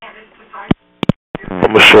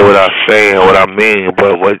sure what I say and what I mean,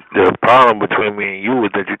 but what the problem between me and you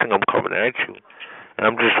is that you think I'm coming at you, and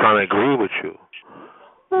I'm just trying to agree with you.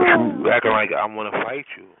 But you acting like I want to fight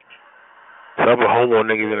you. So I'm a homo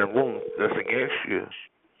niggas in the room that's against you.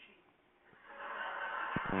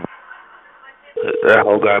 That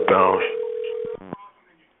whole got bounced.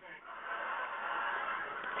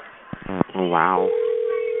 Wow.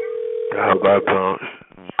 That whole got bounced.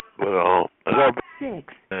 But I got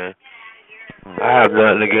man. I have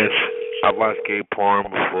nothing against. I watched gay porn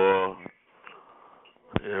before.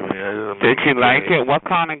 You know what I mean? Did you like it? What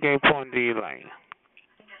kind of gay porn do you like?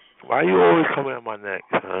 Why you always coming at my neck,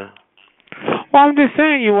 huh? Well, I'm just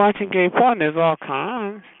saying, you're watching gay porn. There's all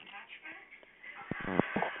kinds.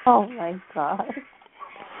 Oh my God.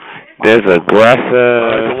 There's aggressive.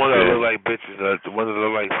 The ones that look like bitches. The ones that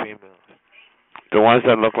look like females. The ones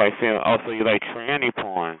that look like females. Oh, so you like tranny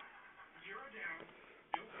porn?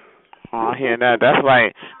 Oh, I hear that. That's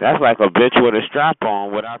like a bitch with a strap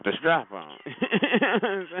on without the strap on.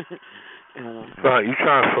 Right, you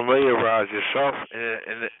trying to familiarize yourself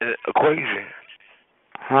in the equation.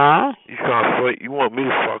 Huh? You want me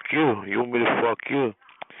to fuck you. You want me to fuck you.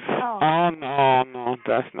 Oh no,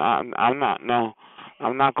 that's not. I'm not. No,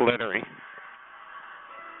 I'm not glittery.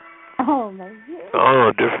 Oh my God. I don't know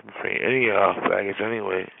the difference between any of y'all faggots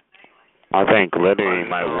anyway. I think glittery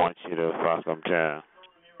might want you to fuck them too.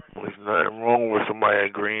 There's nothing wrong with somebody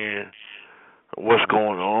agreeing what's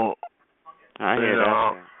going on. I hear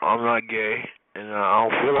that. I'm not gay, and I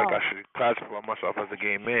don't feel like I should classify myself as a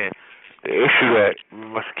gay man. The issue that we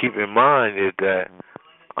must keep in mind is that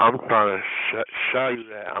I'm trying to show you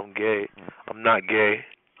that I'm gay. I'm not gay.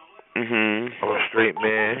 Mhm. I'm a straight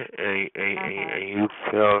man, and you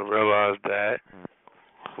fail to realize that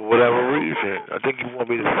for whatever reason. I think you want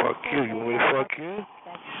me to fuck you. You want me to fuck you?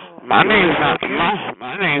 My name's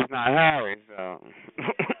not Harry, so.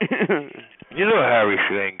 You know Harry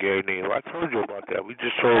shit ain't gay, nigga. I told you about that. We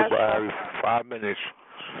just told about Harry for 5 minutes.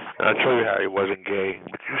 And I told you Harry wasn't gay.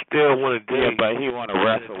 But you still want to date. Yeah, but he want to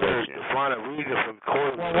wrestle with you. To find a reason for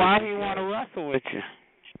calling. Well, why he want to wrestle with you?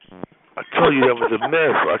 I told you that was a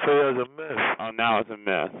myth. I told you that was a myth. Oh, now it's a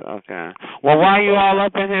myth. Okay. Well, why are you all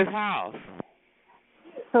up in his house?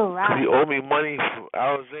 Because he owed me money for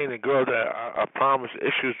Alexander, the girl that I promised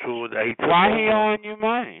issues to that he took. Why he owing you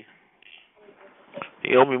money?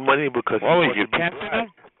 He owed me money because what was you pimping him?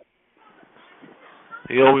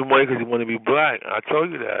 He owed me money because he wanted to be black. I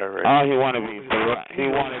told you that already. Oh, he wanted to be black. He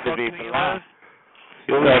wanted to be black.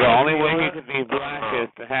 So the only way he could be black is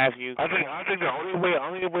to have you. I think the only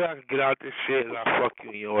way I can get out this shit is I fuck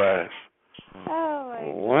you in your ass. Oh my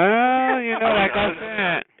God. Well, you know, like I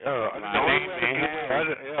said,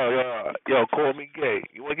 yo, call me gay.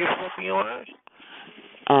 You want to get fucked in your ass?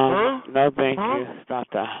 No, thank you. Stop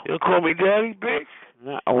that. You want to call me daddy, bitch?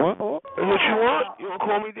 No, what? That's what you want? You want to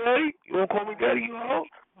call me daddy? You want to call me daddy, you hoe?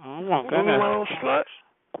 Oh my goodness. You want to be my little slut?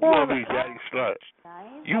 You want to be daddy slut?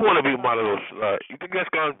 You want to be my little slut? You think that's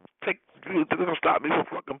gonna stop me from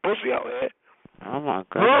fucking pussy out here? Oh my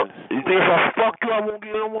goodness. Huh? You think if I fuck you, I won't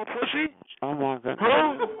get no more pussy? Oh my goodness.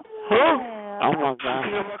 Huh? Oh my God.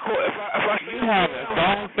 You have a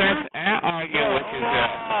phone sex and arguing with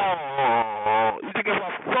yourself. You think if I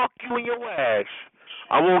fuck you in your ass,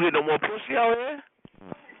 I won't get no more pussy out here?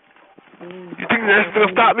 You think that's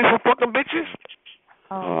gonna stop me from fucking bitches?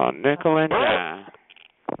 Oh, nickel and dime.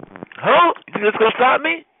 Huh? You think that's gonna stop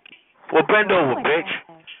me? Well, bend over, bitch.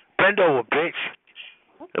 Bend over, bitch.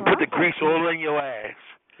 And put the grease all in your ass.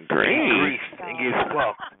 Grease? And get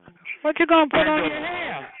fucked. What you gonna put on your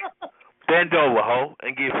hair? Bend over, hoe,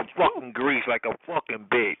 and get fucking grease like a fucking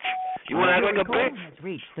bitch. You wanna act like a bitch?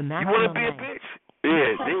 You wanna be a bitch?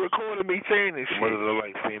 Yeah, they recorded me saying this shit. What does it look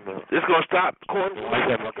like female? This gonna stop recording. Why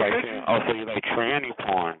does that look like female? Oh, so you like tranny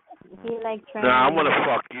porn? He like tranny. Nah, I wanna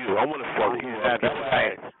fuck you. I wanna fuck you. That's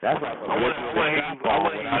like I wanna hear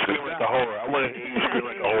you scream like a whore. I wanna hear you scream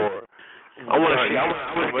like a whore. I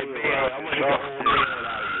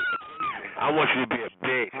want you to be a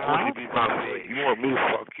bitch. I want you to be my bitch. You want me to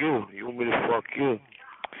fuck you. You want me to fuck you.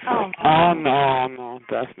 Oh no,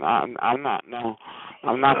 that's not. I'm not. No,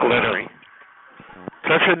 I'm not glittery.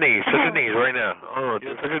 Touch your knees right now. Oh,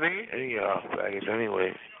 touch your knees? Any faggots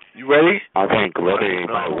anyway. You ready? I think glittery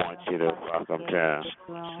might want you to fuck him too.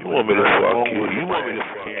 You want me to fuck you? You want me to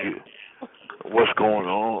fuck you? What's going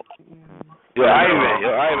on? Yo,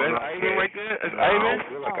 Ivan right there? That's Ivan? I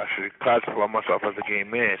feel like I should classify myself as a gay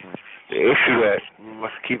man. The issue that we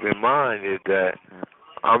must keep in mind is that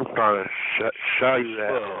I'm trying to show you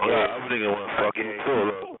that. I'm thinking I want to fuck you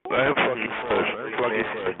too. Let him fuck you first.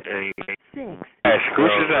 And ass.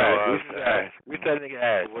 Grease his ass. Grease his ass. Grease that nigga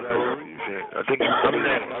ass. Whatever reason. I think I'm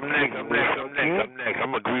next.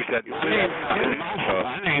 I'm gonna grease that nigga ass.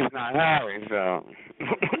 My name's not Harry, so.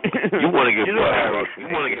 You want to get butt. You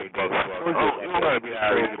want to get butt. You don't gotta be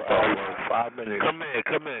Harry. 5 minutes. Come in.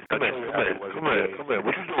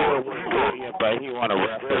 What you doing? Yeah, but he want to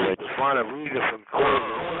wrestle with you. Find a reason for calling.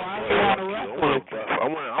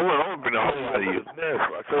 I want to bring the whole out of you. I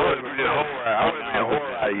want to bring the whole out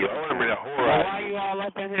of you. Why you all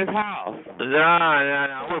up in his house? Nah.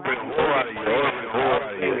 I want to bring the whole out of you. I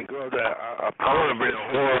want to bring the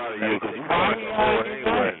whole out of you because you want the whore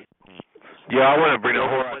anyway. Yeah, I want to bring the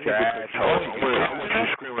whore out your asshole. I want you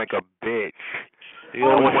to scream like a bitch. You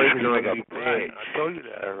don't want to scream like a bitch. I told you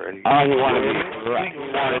that already. Oh, he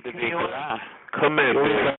wanted to be right. Come in,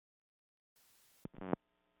 bitch.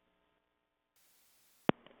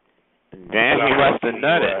 Damn, he must have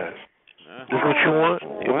done it. This what you want? I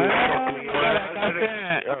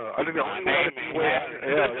think the only way.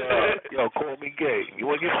 Yo, call me gay. You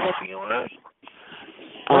want to get fucked in your ass?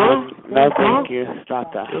 No, thank you.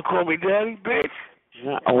 Stop that. You call me daddy, bitch?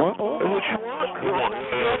 Yeah, what? That's what you want? Come on.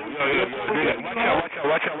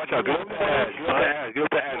 Watch out. Get up the ass.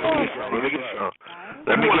 Let me get some.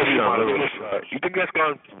 You think that's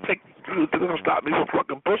going to stop me from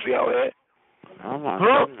fucking pussy out here? Oh my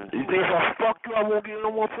goodness. You think if I fuck you, I won't get no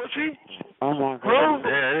more pussy? Oh my goodness. Yeah,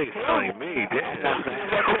 that nigga's telling me. Damn.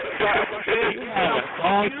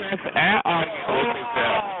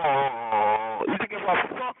 You think if I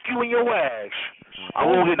fuck you in your ass, I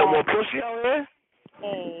won't get no more pussy out here?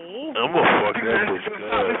 Hey. I'm gonna fuck that bitch good.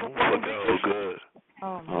 I'm gonna fuck that bitch good.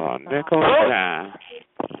 Oh, Nicholas down.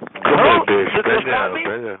 Come here, bitch. Bend down.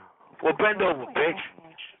 Well, bend over, bitch.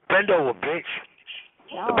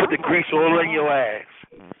 Put the grease all in your ass.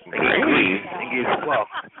 And get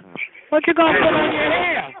fucked. What you gonna put on your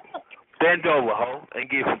hair? Bend over, ho, and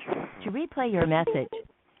get. To replay your message.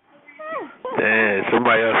 Damn,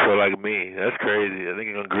 somebody else feel like me. That's crazy. I think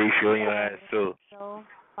you're gonna grease you in your ass too. So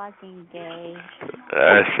fucking gay.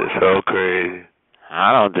 That's just so crazy.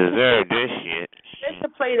 I don't deserve this shit. They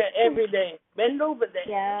should play that every day. Bend over there.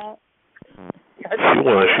 Yeah.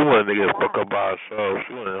 She wanted to get fucked up by herself.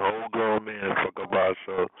 She wanted a whole grown man to fuck up by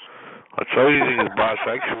herself. I told you she was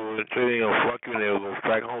bisexual until they gonna fuck you and they were gonna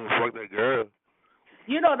back home and fuck that girl.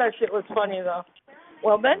 You know that shit was funny though.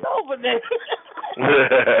 Well, bend over there.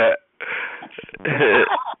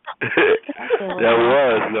 That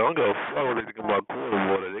was. I don't go fuck when they think about quarter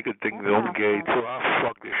water. They could think that I'm gay too. I'll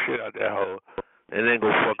fuck the shit out that hoe. And then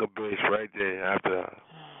go fuck a bitch right there after her.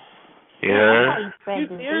 Yeah? You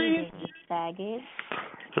serious? Faggot.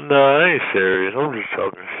 No, I ain't serious. I'm just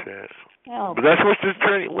talking shit. Oh, but that's what this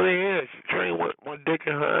training, what it is. She's training with my dick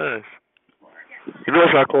in her ass. You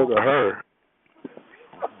notice I called her.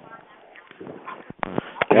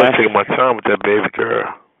 I'm not taking my time with that baby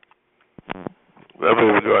girl. That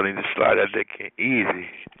baby girl need to slide that dick in easy.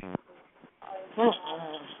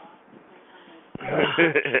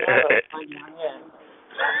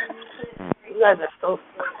 You guys are so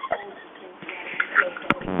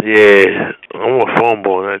Yeah, I'm a phone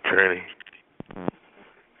ball in that training.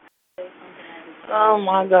 Oh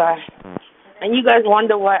my god. And you guys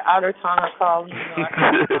wonder why Outer Town called me.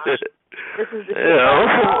 This is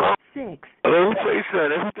the Six. Let me tell you something.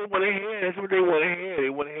 That's what they want to hear. That's what they want to hear. They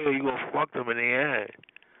want to hear you gonna fuck them in the ass.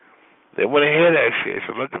 They want to hear that shit,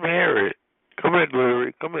 so let them hear it. Come here,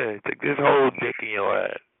 Glory. Come here. Take this whole dick in your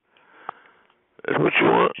ass. That's what you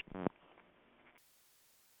want.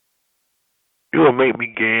 You gonna make me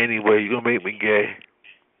gay anyway. You gonna make me gay.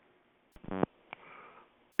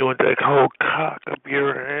 You want that whole cock up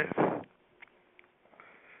your ass?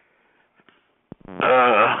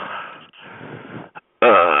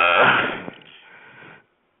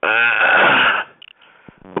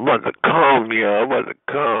 I'm about to come, yo. I'm about to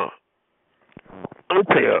come. Let me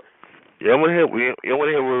tell you. Y'all wanna hear what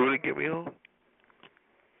really get me on?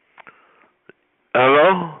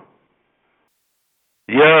 Hello?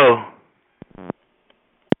 Yo.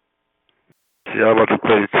 See, I'm about to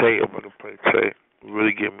play the tape.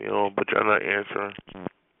 Really get me on, but y'all not answering.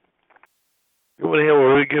 You wanna hear what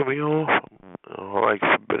really get me on? Oh, I like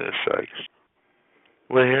forbidden sex.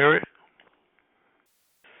 You wanna hear it?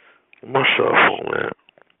 My cell phone, man.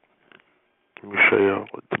 Let me show y'all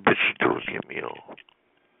what the bitches do to get me on.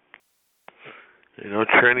 You know,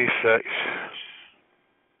 tranny sex.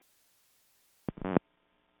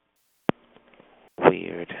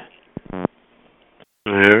 Weird.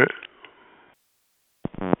 You hear it?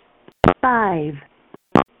 5.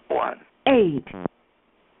 8.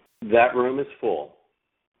 That room is full.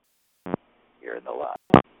 You're the last.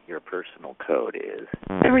 Your personal code is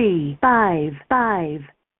 355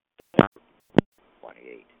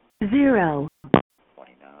 28 0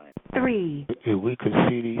 29 3 If we could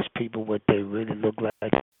see these people, what they really look like.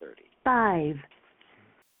 30. 5.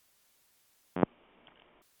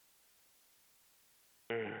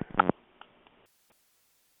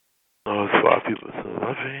 Oh, it's 5 people. So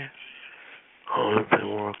my fan. Oh, if they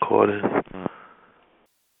were recording.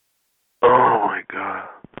 Oh my god.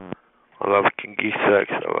 I love kinky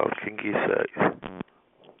sex. I love kinky sex.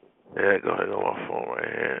 Yeah, go ahead on my phone right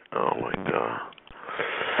here. Oh my god.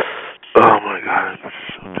 Oh my god, this is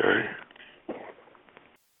so dirty.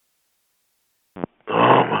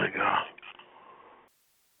 Oh my god.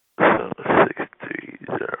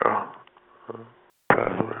 7630.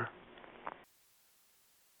 Password.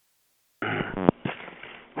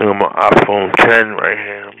 I'm on my iPhone 10 right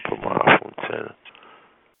here. I'm putting my iPhone 10.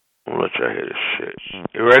 I'm gonna let y'all hear this shit.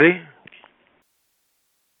 You ready?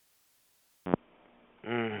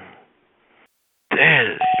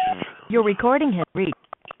 Damn. Your recording has reached.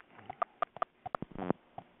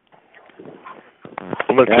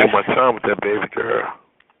 I'm gonna take my time with that baby girl.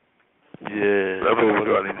 Yeah. That baby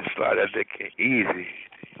girl need to slide that dick in easy.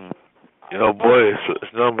 Yo, boy,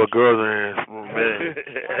 it's nothing but girls in here. It's men.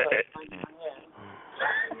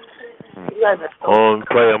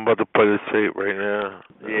 I'm about to play this tape right now.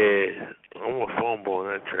 Yeah. I'm a phone ball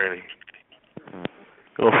in that tranny.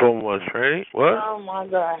 You want a phone ball in that tranny? What? Oh my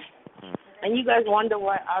god. And you guys wonder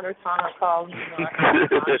why Outer Town called me.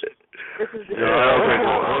 This is the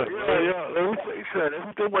Let me tell you something. That's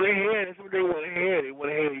what they want to hear. That's what they want to hear. They want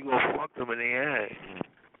to hear you gonna fuck them in the ass.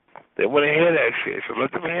 They want to hear that shit, so let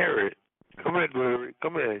them hear it. Come here, Gregory.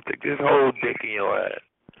 Come here. Take this whole dick in your ass.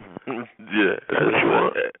 Yeah, that's what you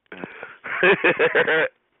want.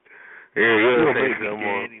 Yeah, you're gonna make me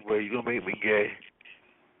gay anyway. You're gonna make me gay.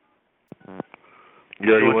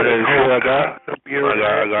 Yo, you want to hear the shit I got? I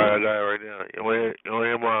got it right now. You want to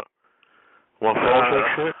hear my phone sex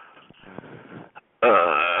shit?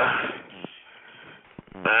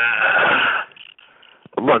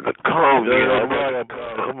 I'm about to calm you.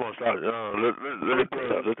 Come on, stop.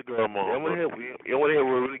 Let the girl on. You want to hear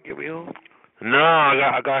what really get me on? No,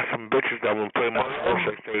 I got some bitches that want to play my phone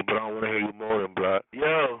sex tape, but I don't want to hear you moaning, blood.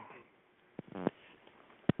 Yo.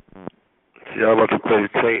 See, I'm about to play the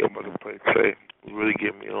tape. Really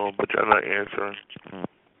get me on, but y'all not answering.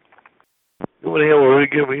 You want to hear what really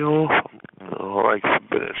get me on? Oh, I like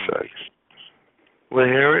forbidden sex. You want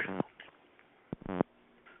to hear it?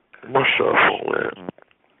 My cell phone, man.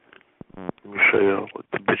 Let me show you what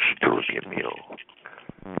the bitches do to get me on.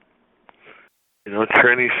 You know,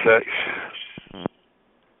 tranny sex.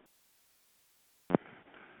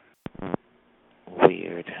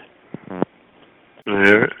 Weird. You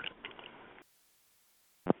hear it?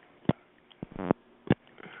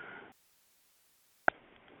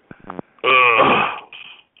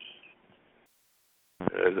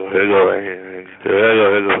 Here you go right here. Here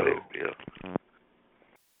you go. Yeah.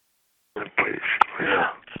 Play this shit. Yeah.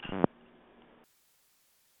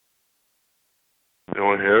 You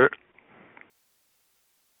want to hear it?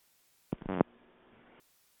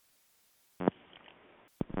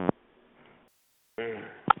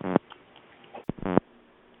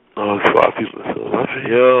 Oh, it's 5 people. So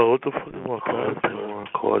yo, what the fuck is my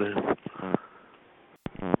recording?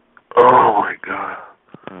 Oh my god.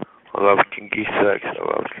 I love kinky sex.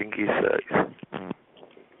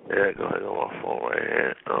 Yeah, go ahead on my phone right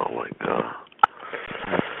here. Oh my god.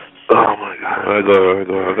 I go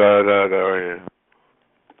right here.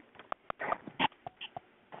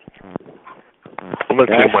 I'm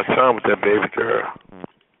gonna take my time with that baby girl.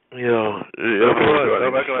 Yo,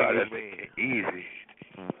 easy.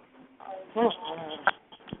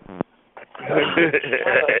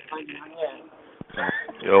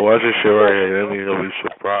 Yo, watch this shit right here. That means you'll be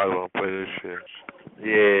surprised when I play this shit.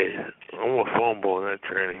 Yeah, I'm a phone ball in that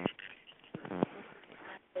tranny.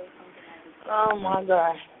 Oh my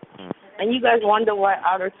god. And you guys wonder why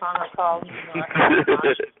Outer Town called me.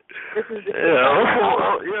 This is the Let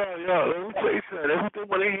me tell you something. That's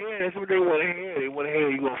what they want to hear. They want to hear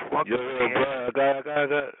you gonna fuck them.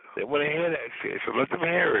 They want to hear that shit, so let them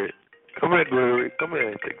hear it. Come here, Gregory. Come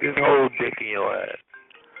here. Take this whole dick in your ass.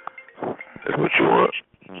 That's what you want?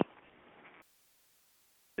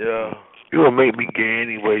 Yeah. You gonna make me gay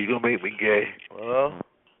anyway. You gonna make me gay. Well,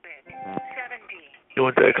 you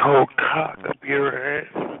want that whole cock up your ass?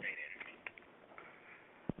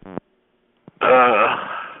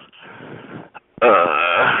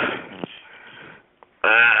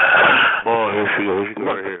 Oh, here she goes. I'm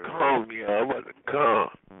about to come, yo. I'm about to come.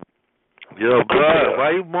 Yo, blood, why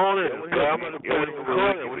you moaning? I'm about to play the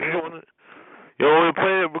recording. What are you doing? You want me to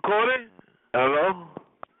play the recording? Hello?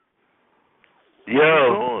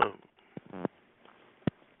 Yo.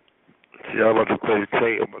 See, I'm about to play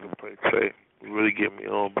tape. You really get me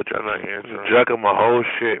on, but y'all not answering. Jacking my whole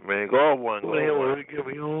shit, man. Go on one. Go ahead, really get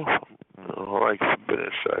me on. Oh, I like forbidden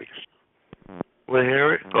sex. Want to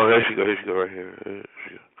hear it? Oh, here she go right here.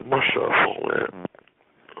 My cell phone, man.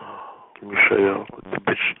 Let me show y'all what the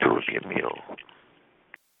bitch do to get me on.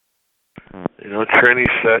 You know, tranny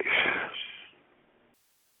sex.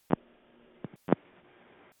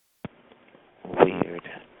 Weird.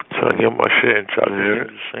 Trying to get my shit in charge at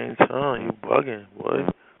the same time. You bugging, boy.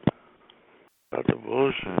 Got the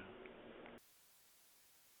bullshit.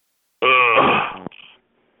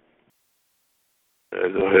 Here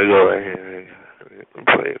you go right here. Let me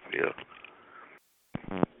play it for you.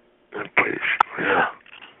 Let me play this shit for you.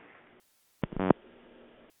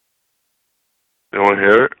 You want to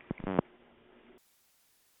hear it?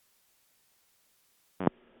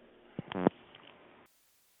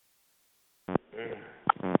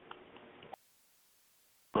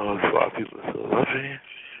 Oh, there's a lot of people still laughing.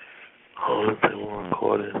 Oh, if they want to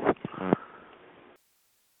record it.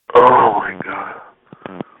 Oh my god.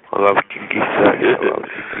 I love kinky sex.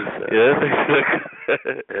 Yeah, that makes sense.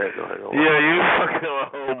 Yeah, go ahead. Yeah, you fucking my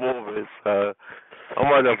whole movement, son. I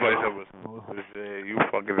might not play some of this. You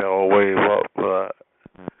fucking that whole wave up, but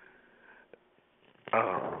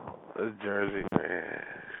oh, that's Jersey, man.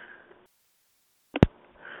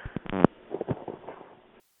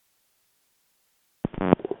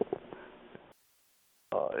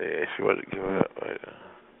 Oh yeah, she wasn't giving up right now.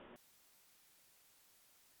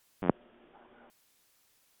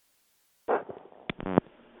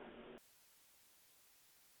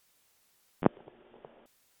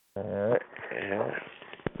 Alright, yeah.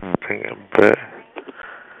 Bring it back.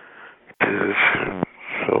 This is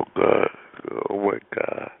so good. Oh my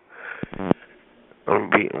god. I'm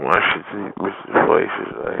beating my shit to Mr. Voice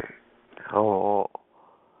is like, oh.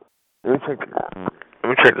 Let me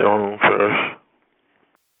check the room first.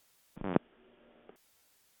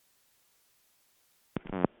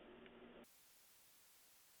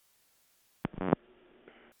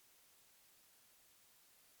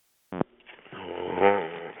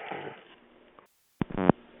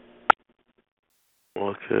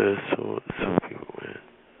 Okay, so some people win.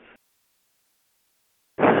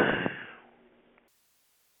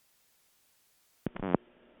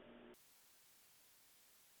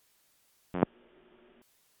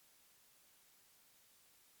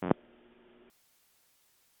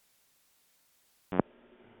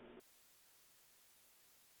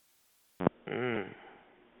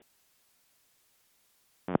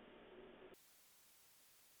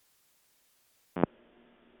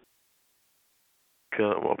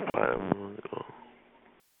 Got my pineapple.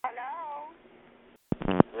 Hello.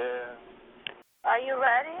 Yeah. Are you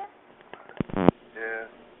ready? Yeah.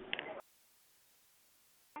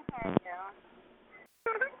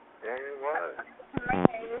 Yeah, you what? My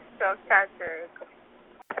name is Chuck Patrick.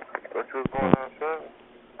 What you was going on, sir?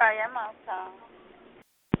 I am outside.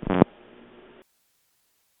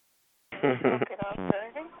 Look it up,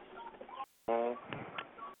 baby.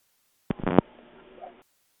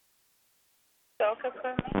 Talk it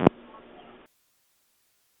for me.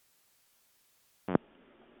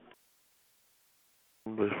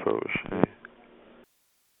 Bitch, probably shit.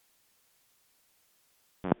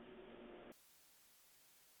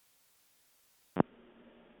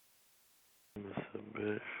 That's a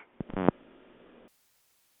bitch.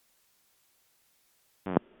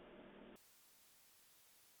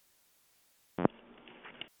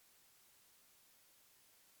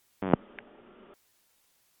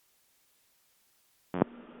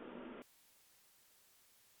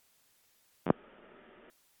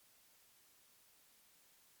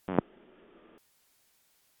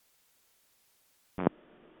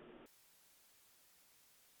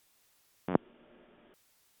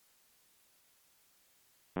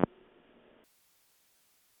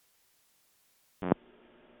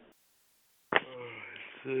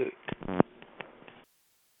 Sick.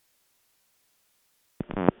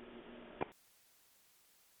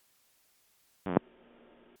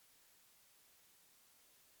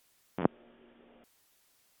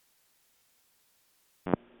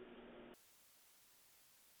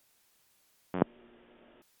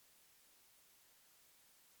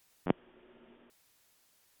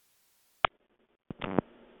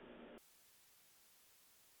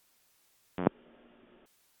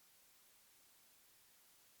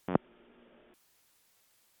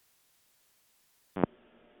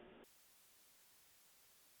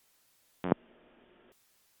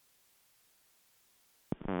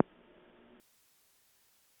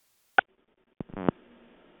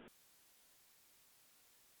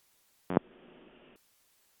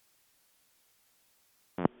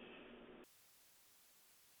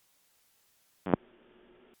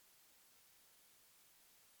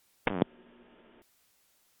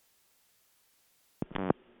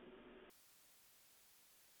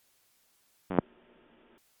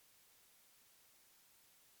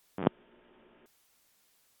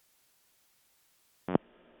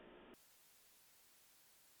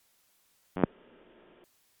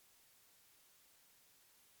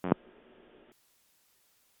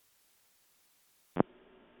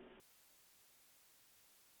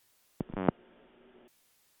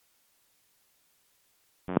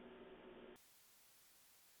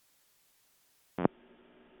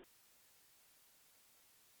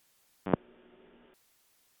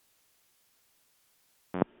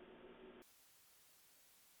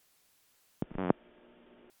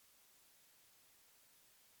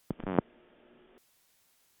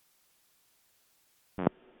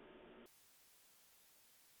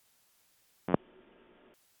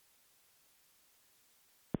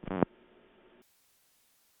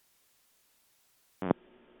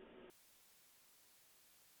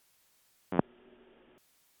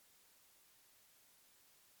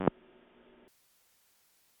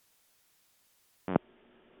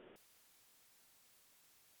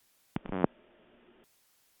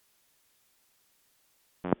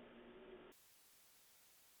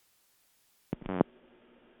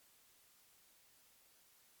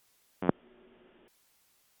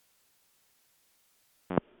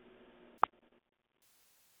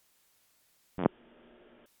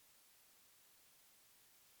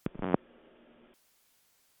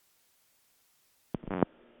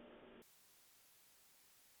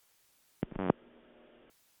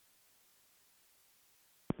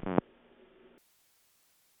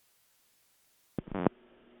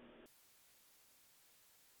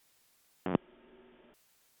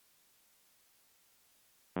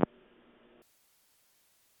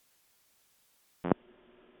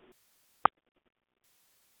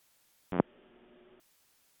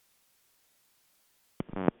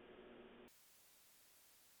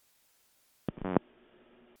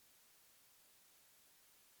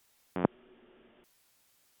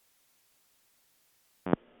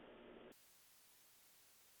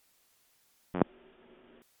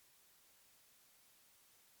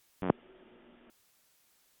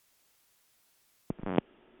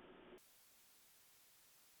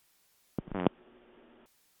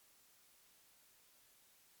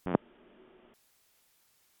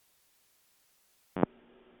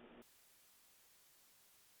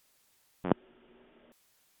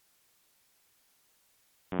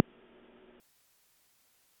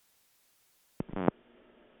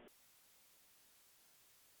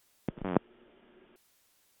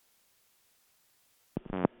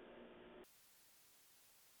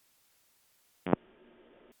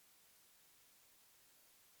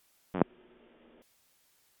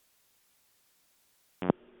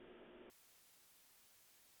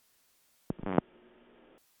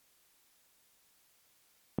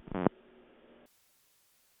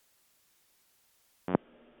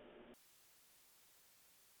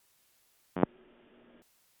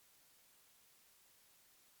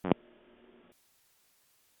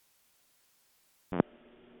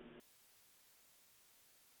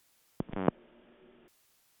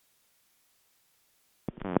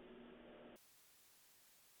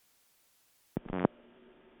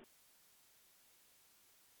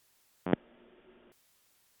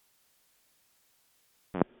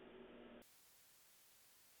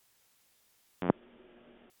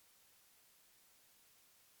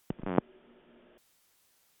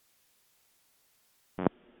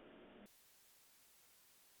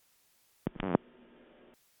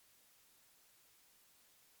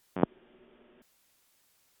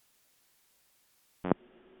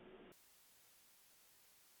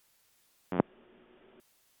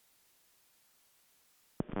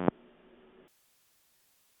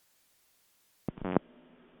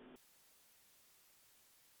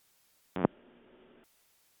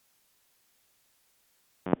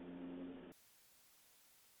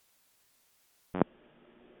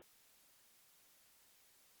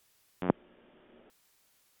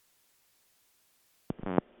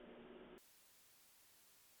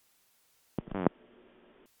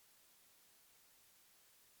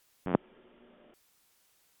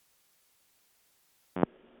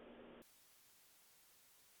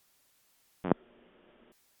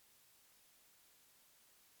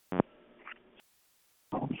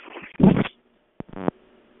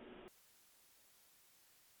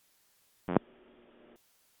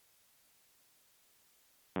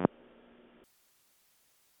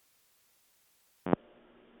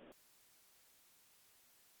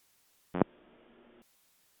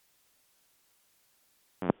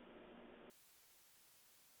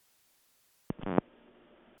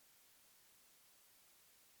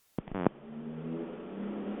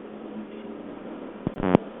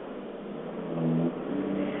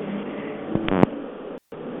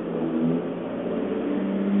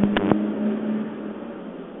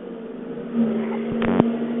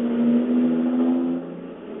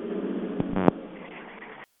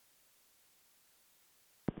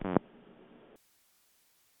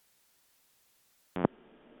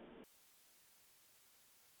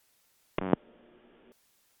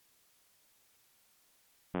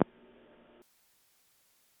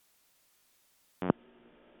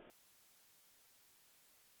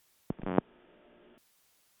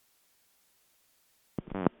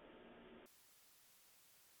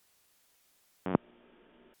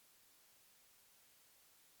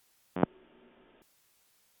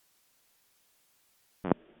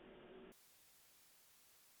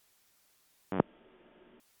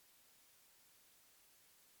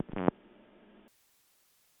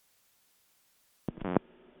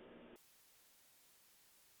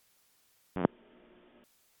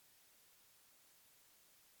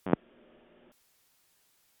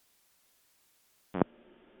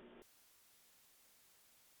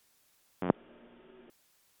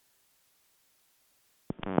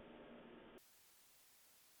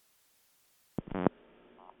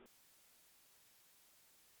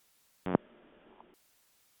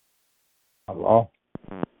 Hello?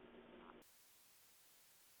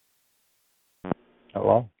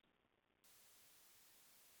 Hello?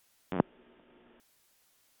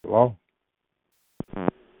 Hello?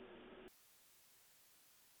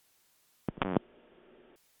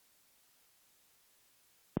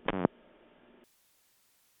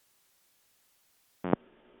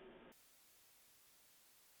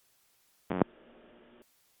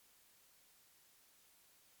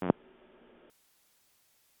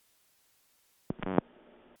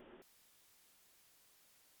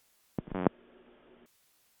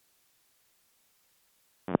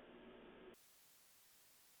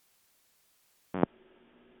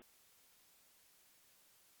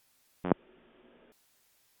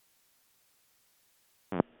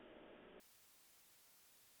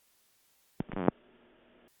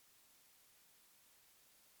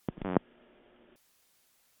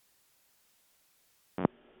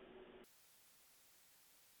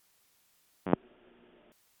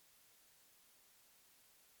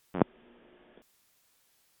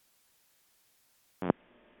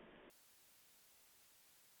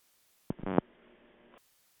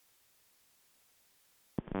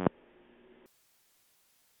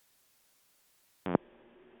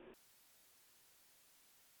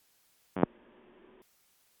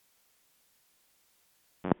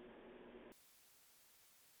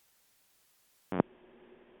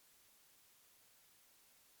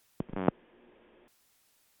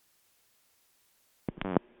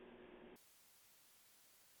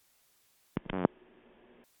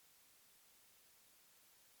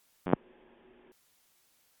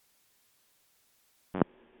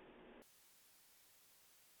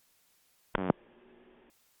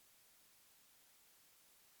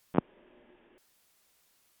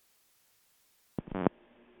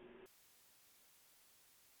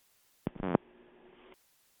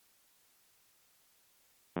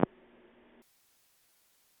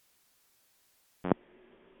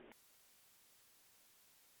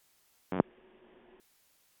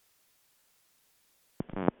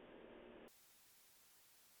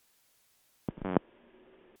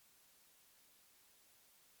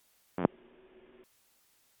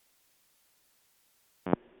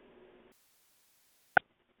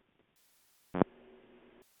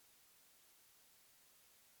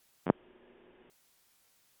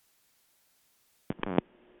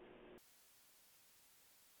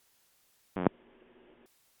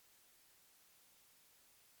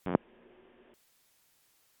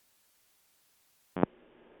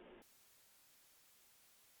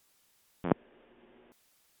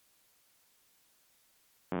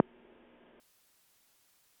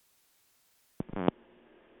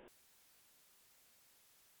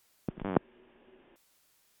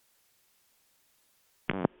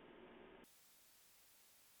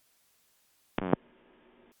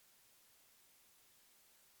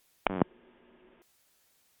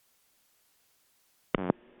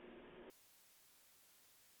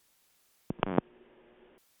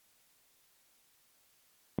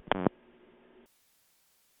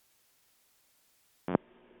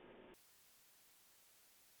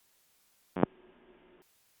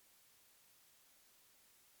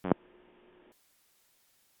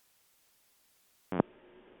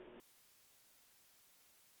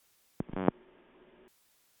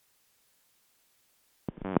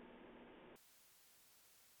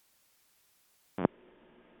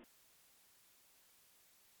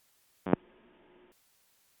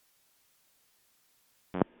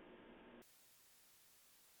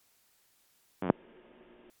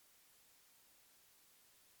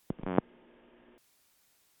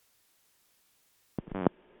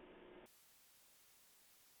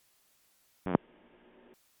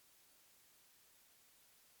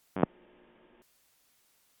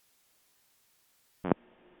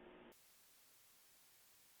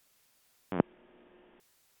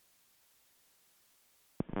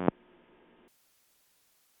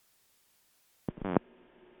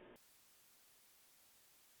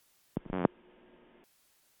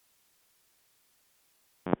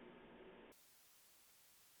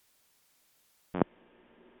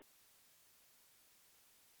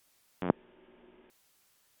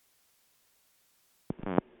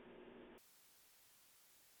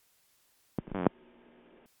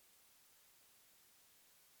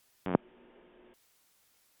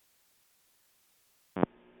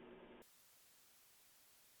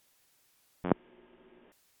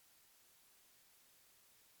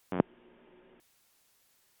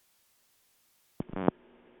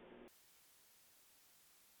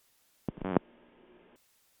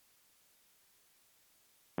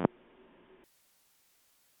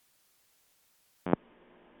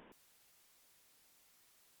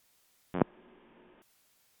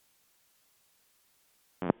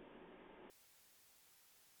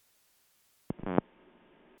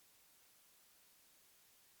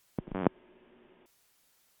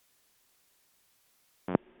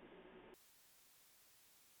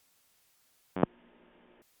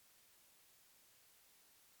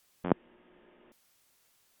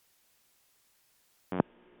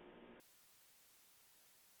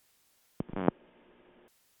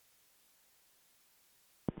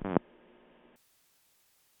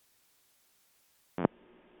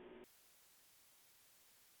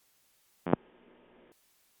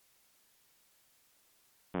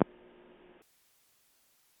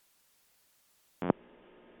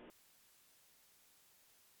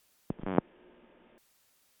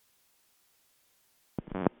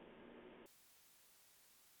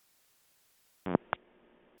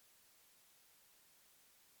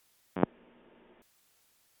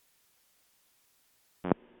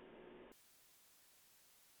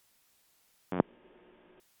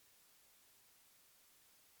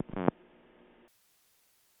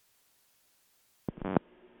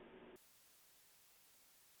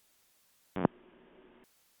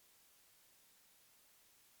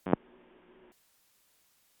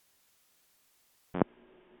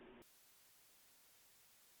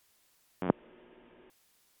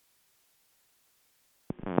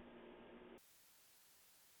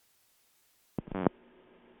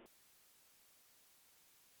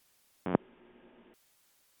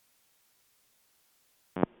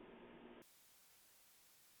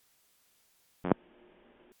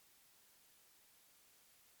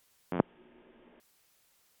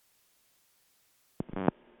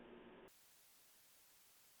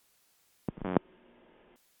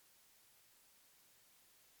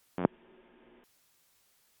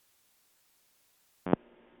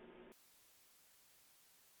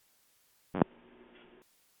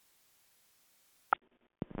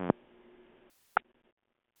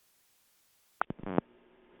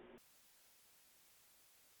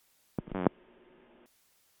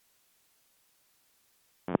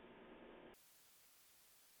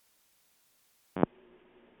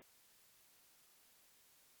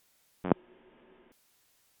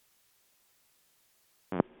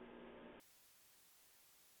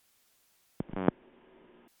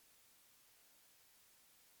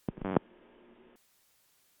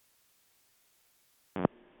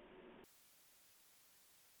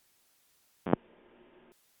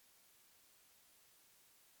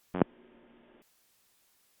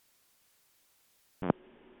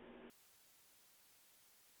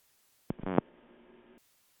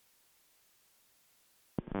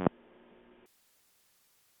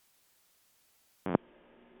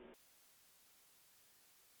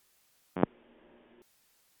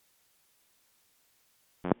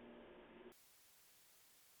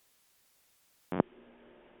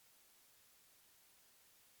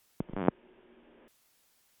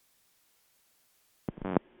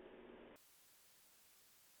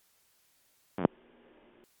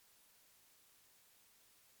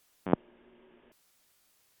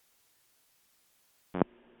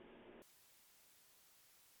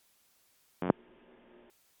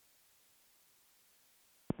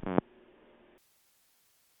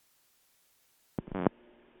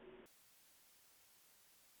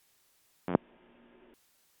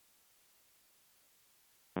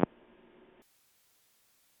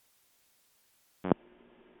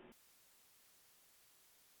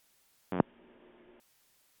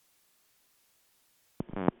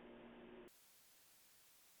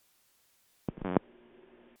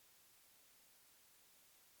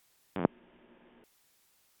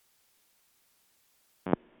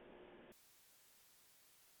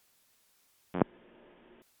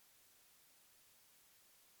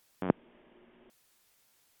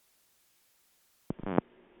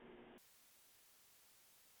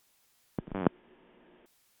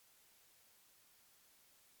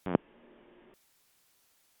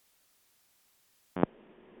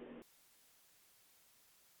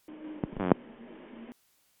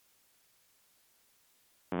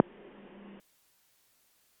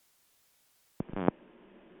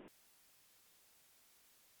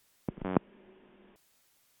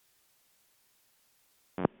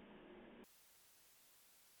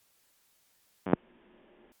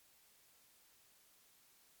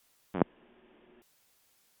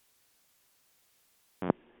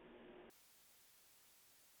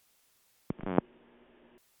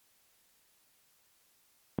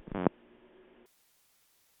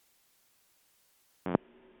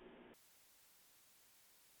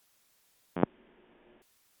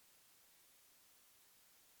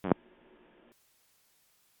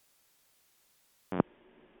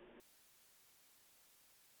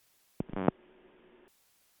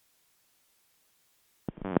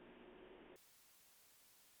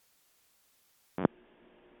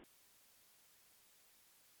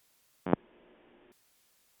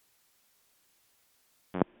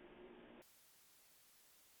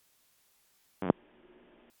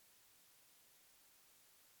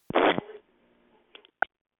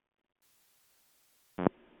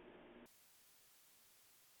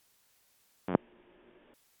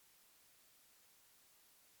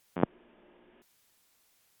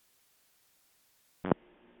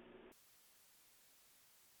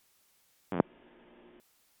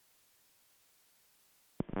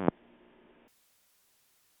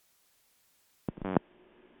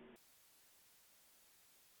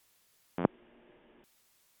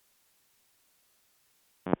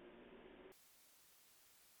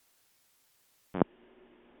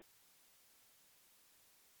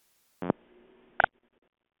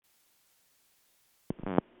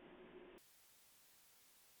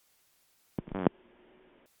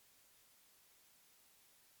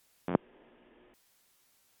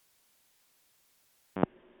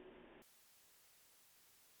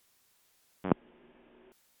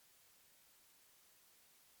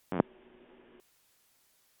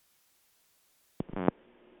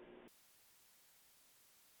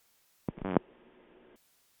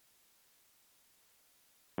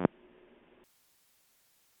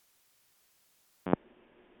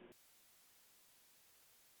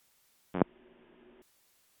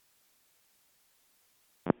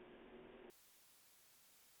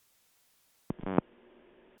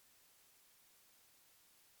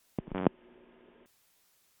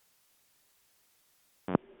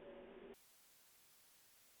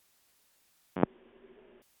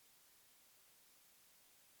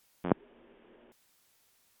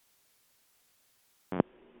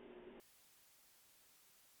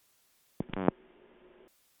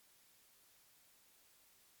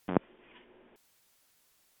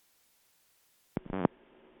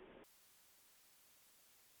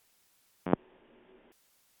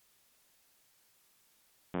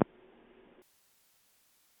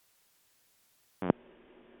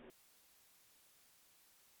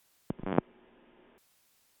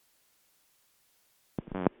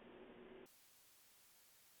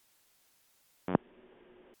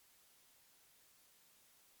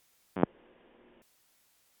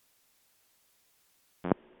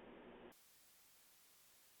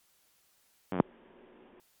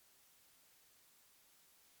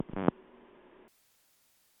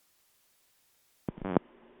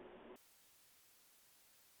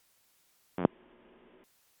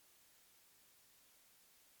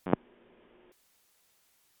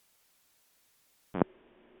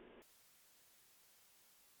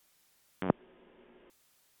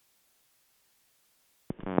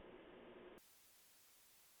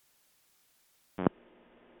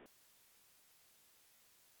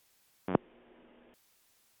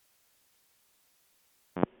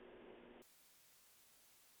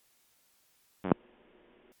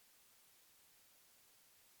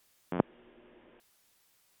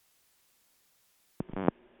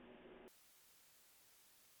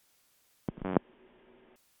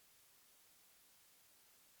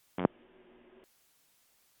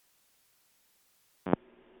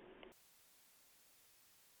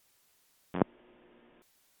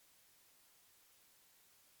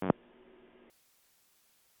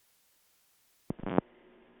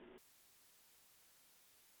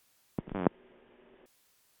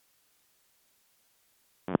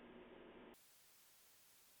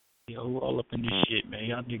 Yo, all up in this shit, man.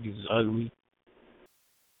 Y'all niggas is ugly.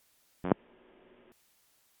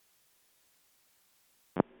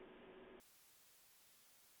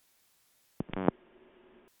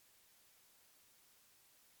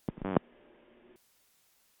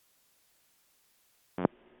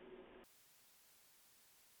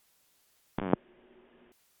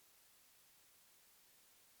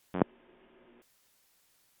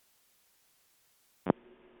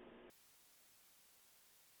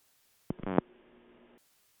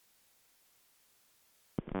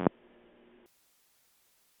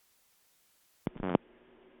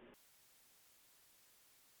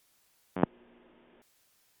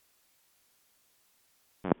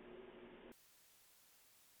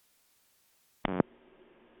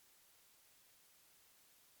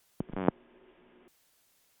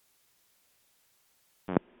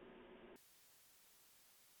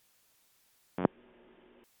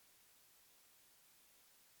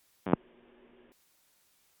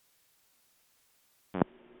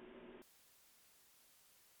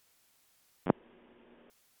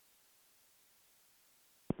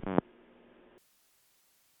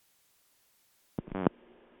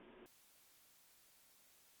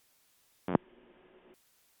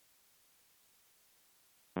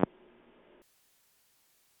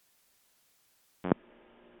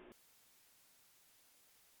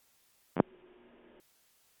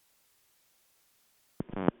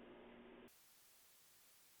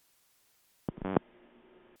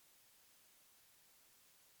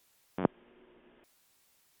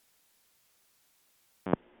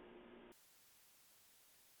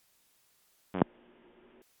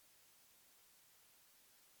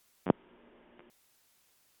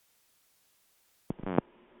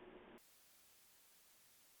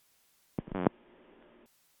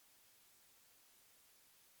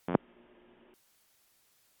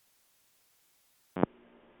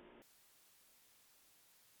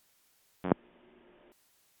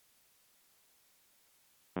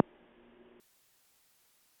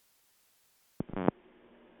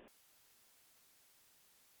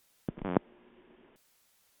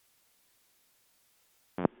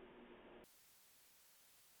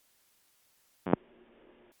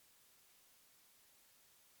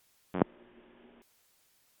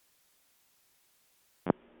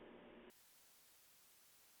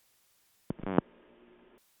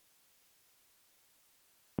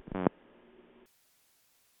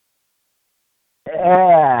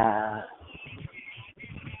 Yeah.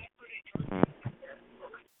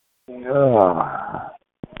 Ugh.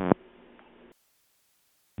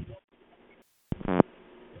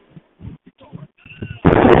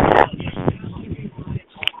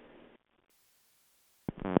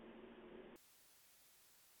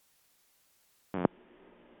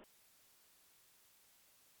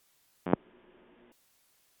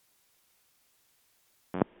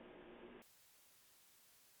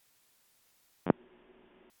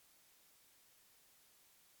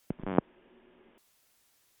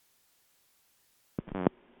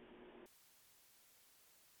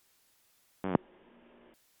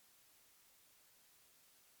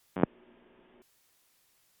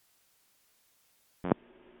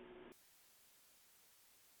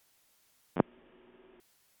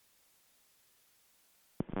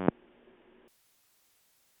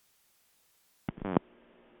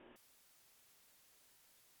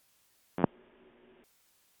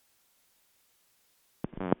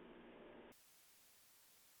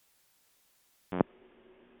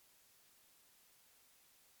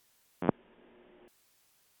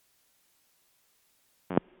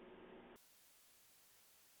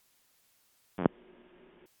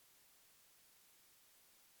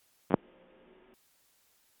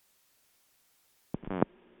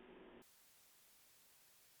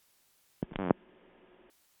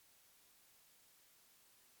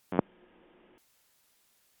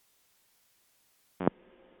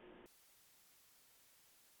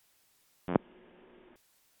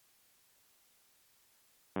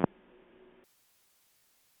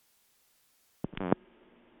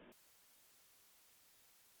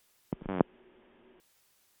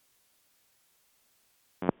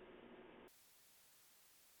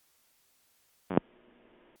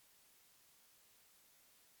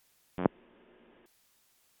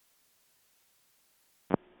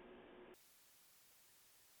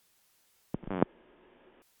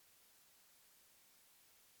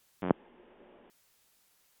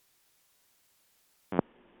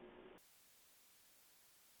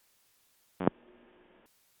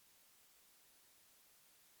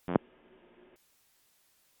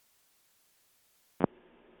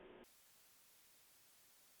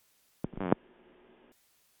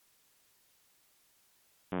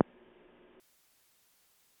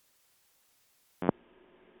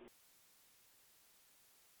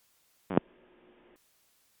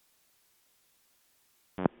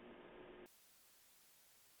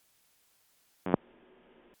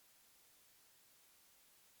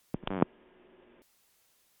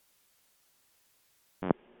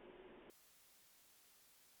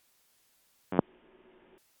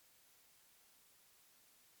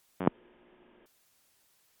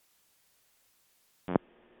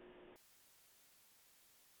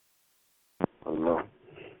 Hello.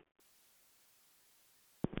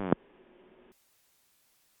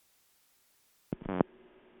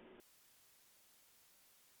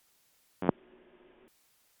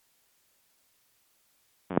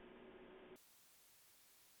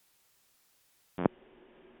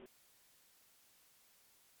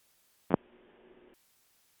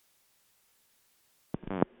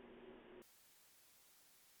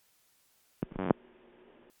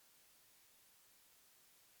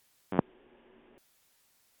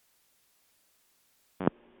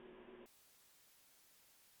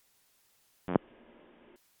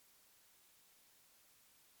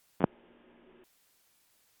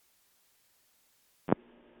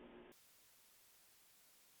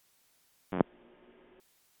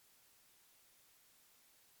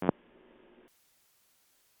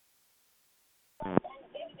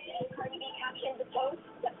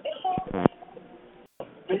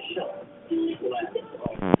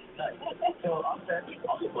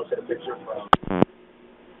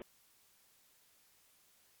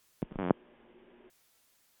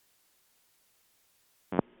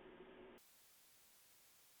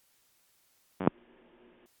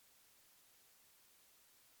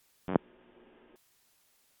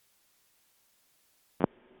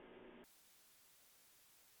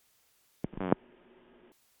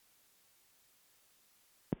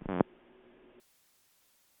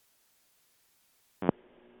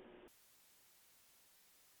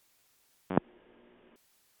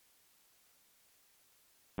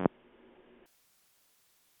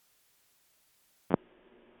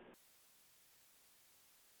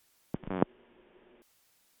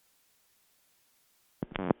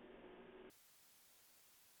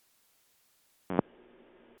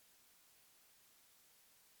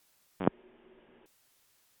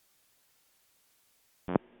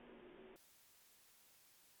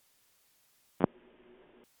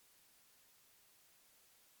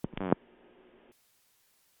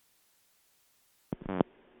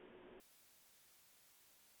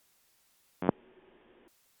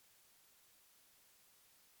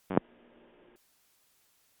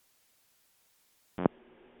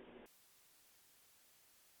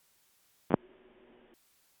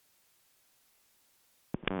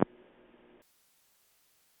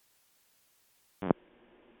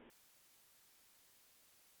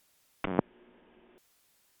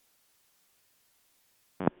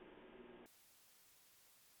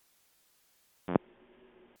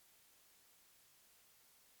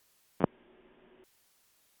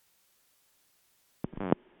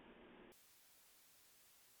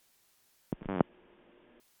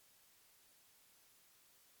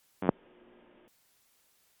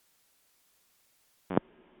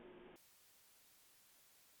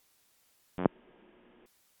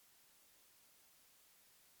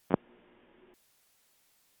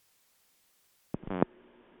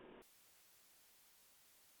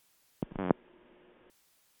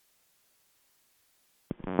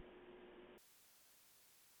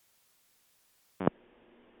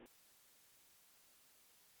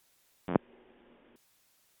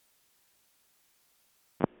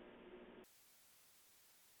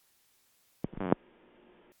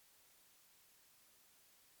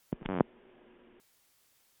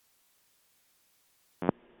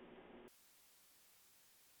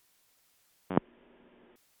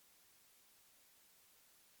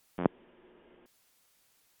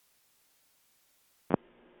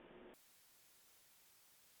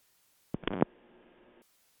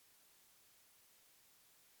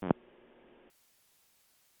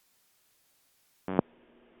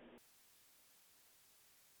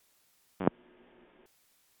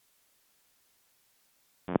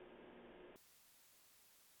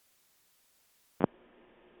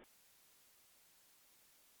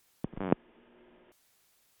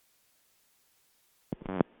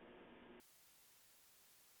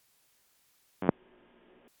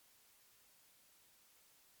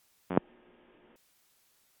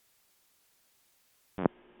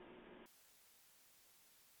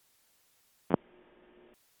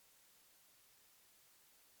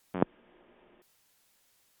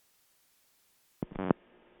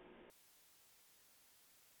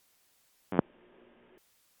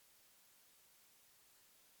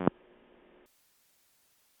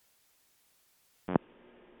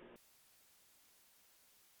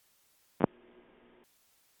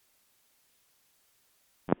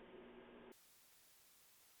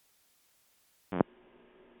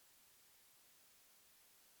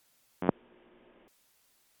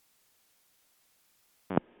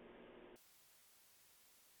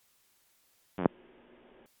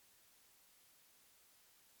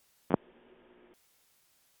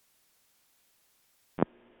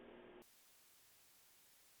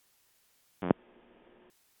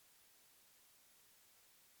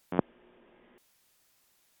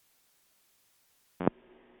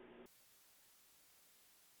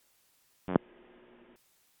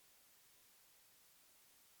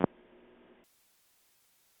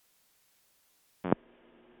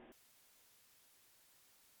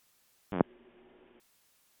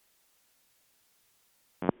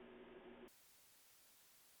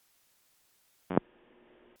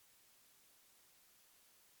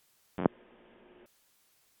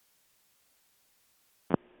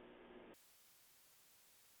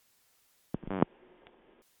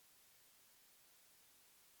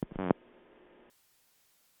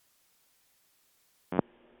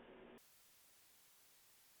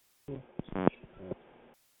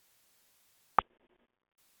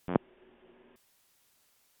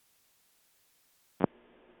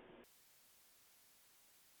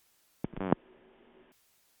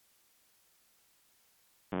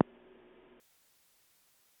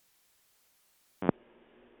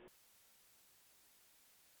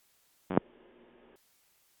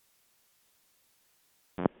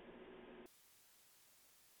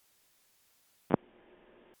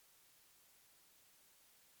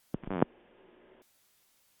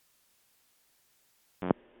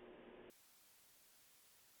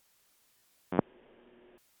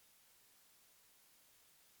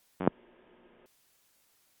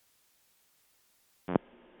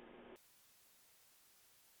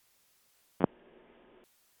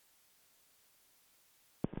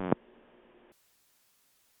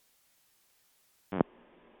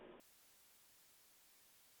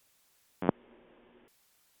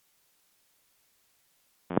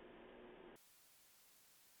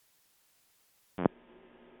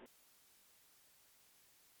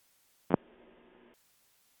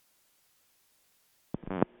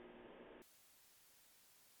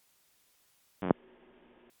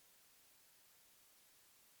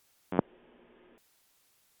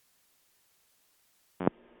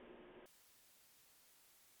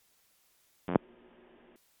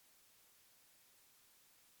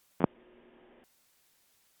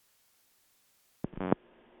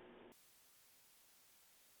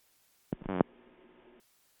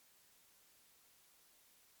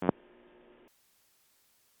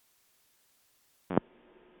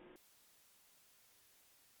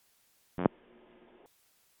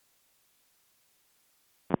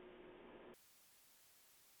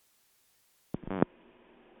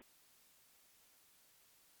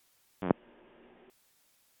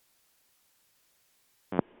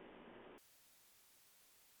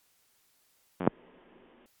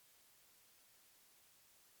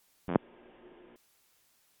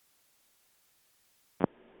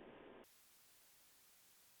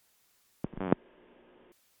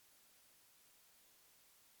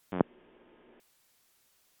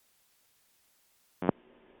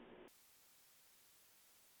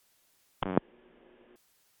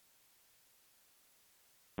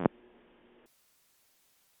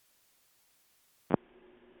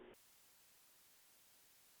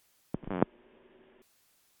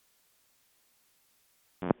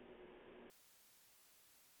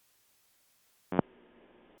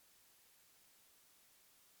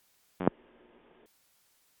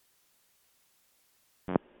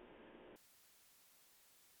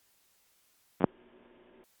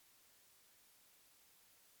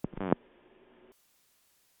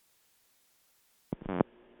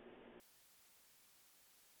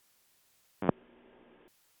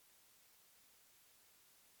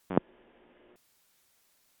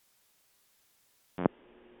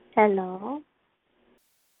 Hello.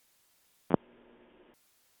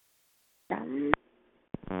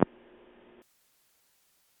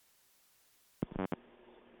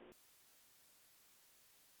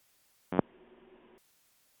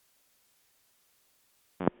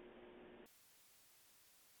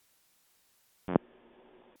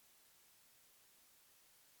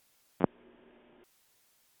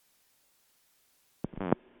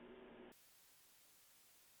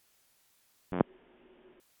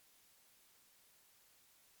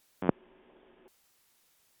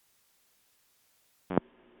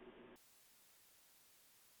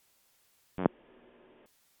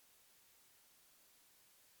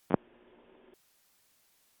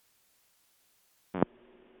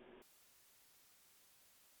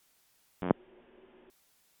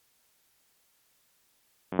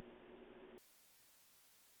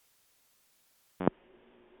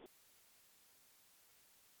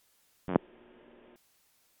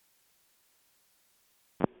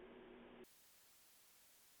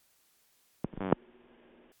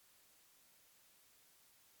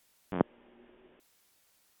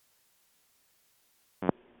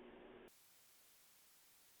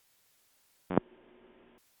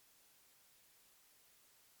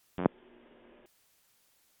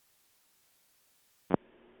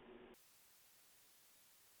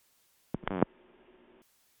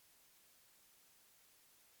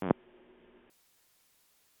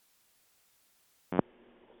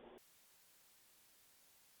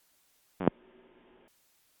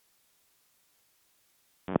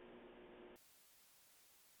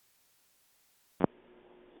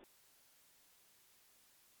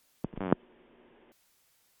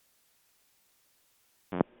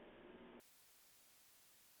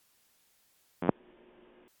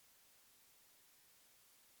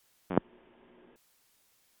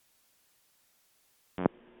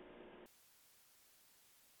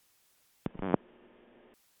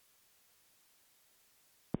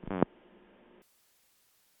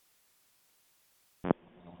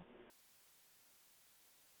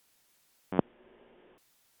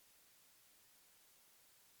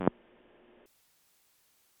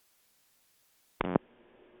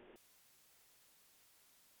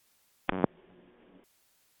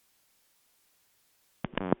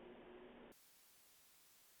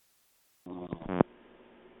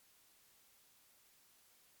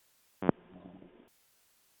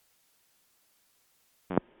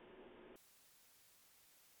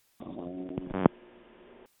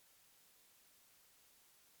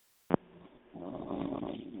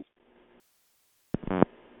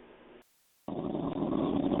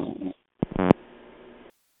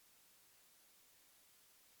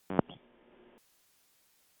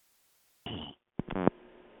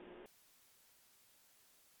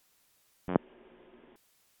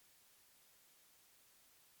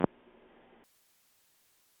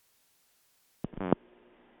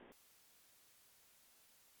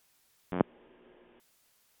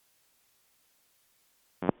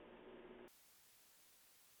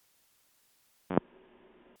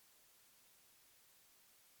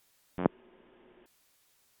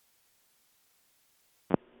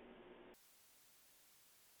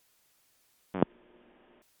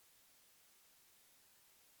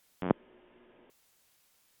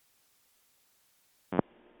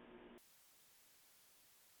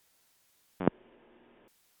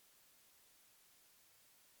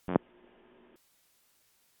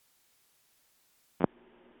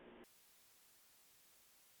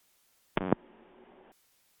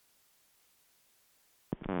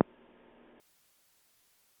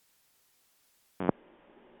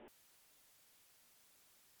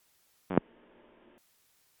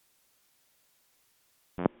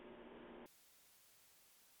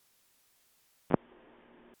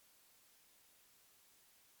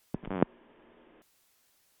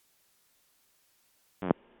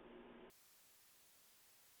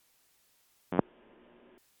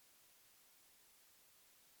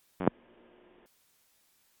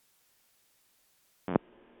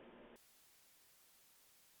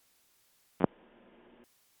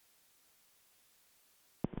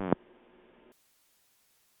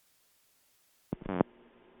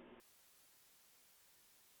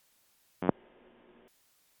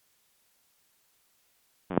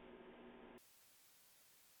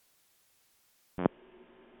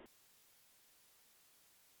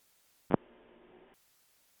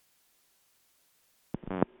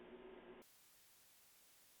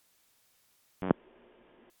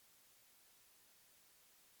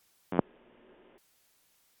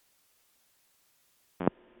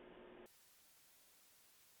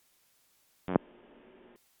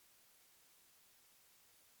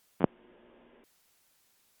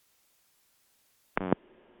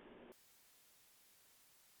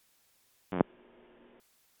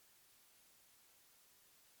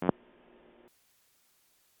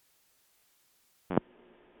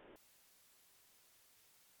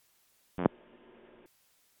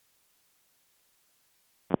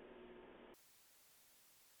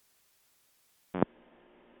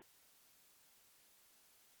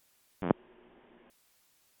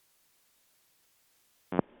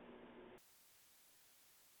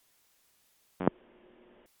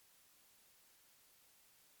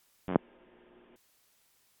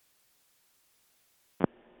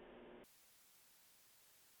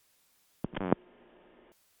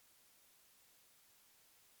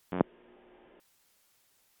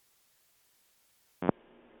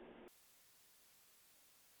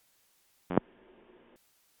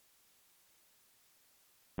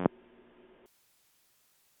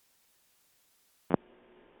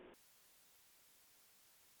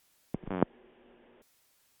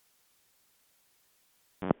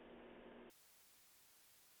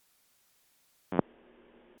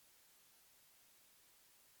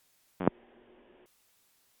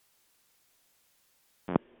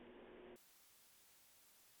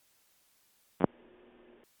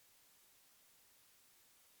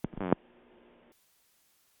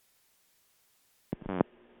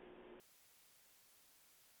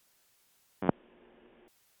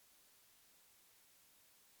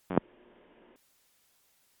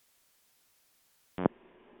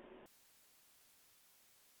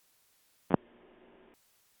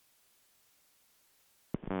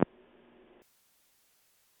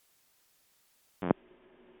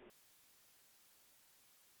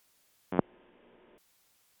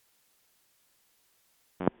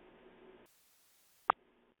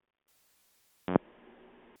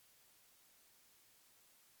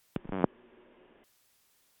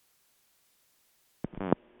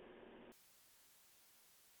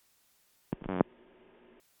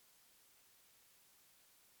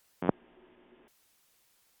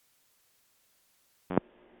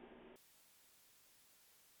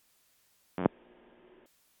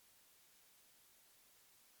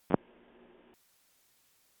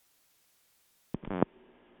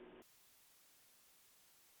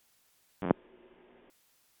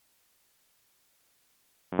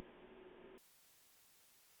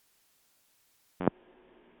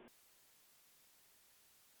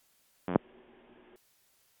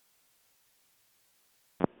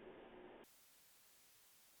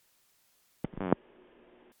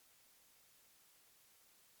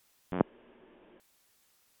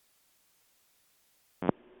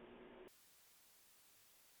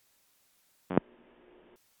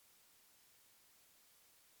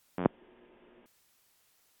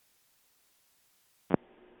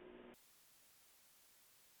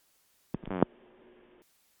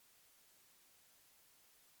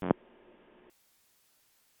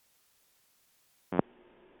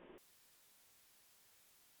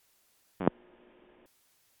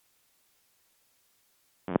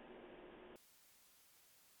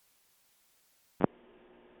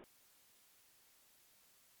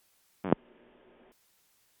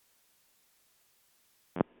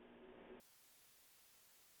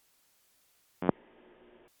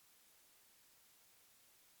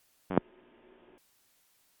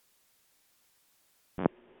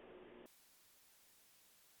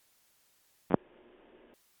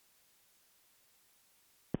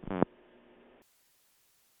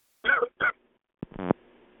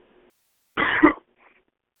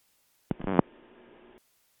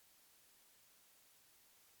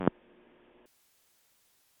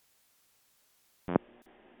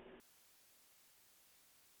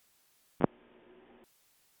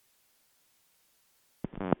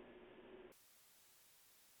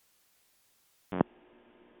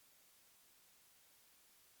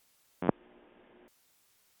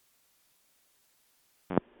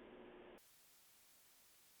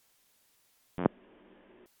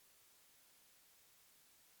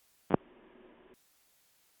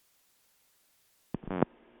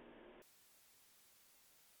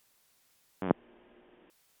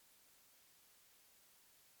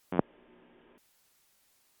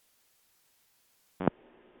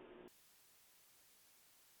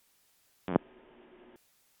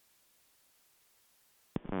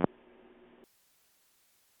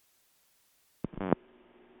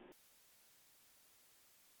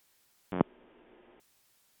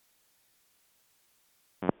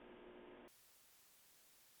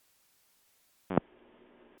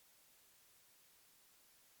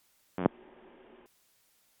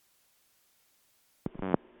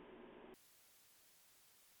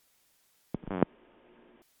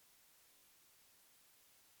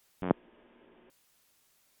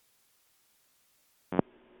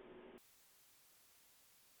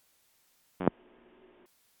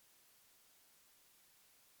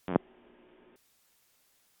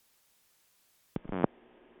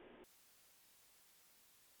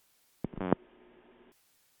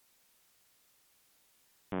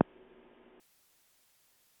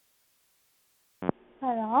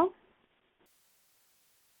 Hello?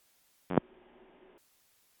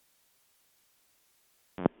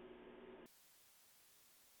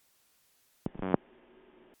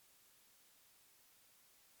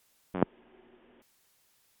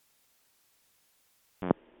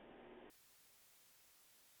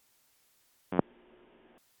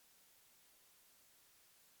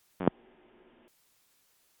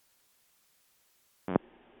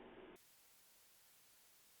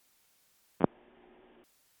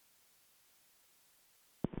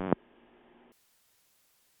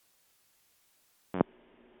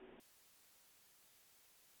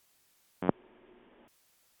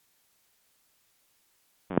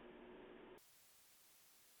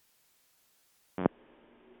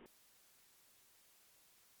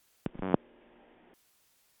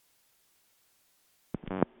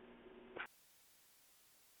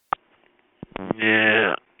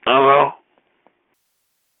 Yeah. Hello?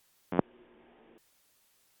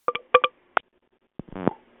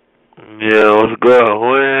 Yeah, what's good?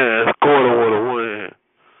 Win. It's quarter with a win.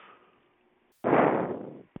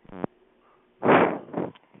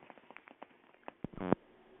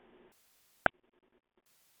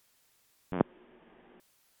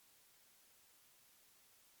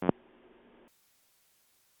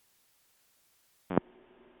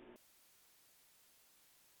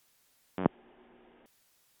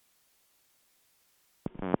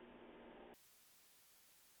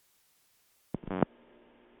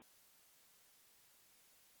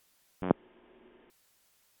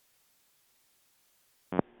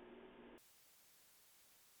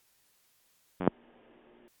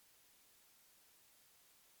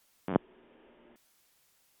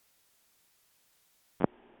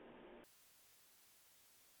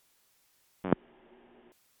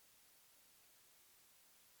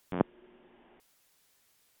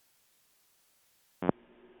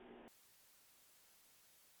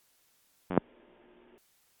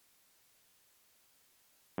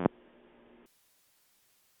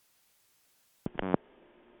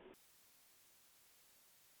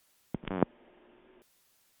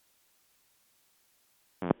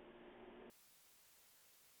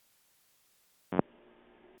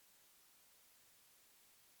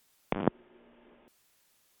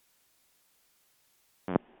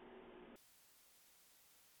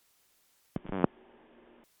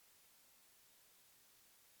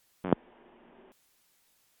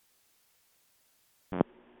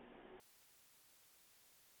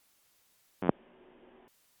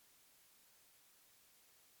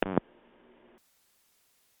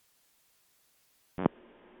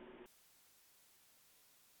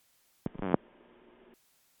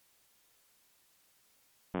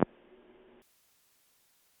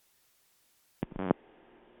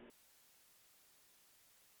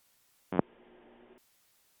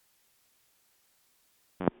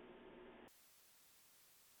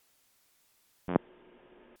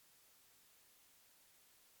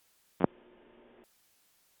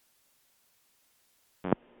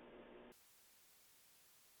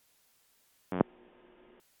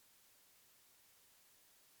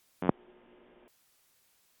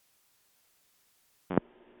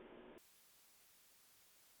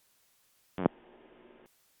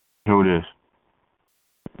 Who this?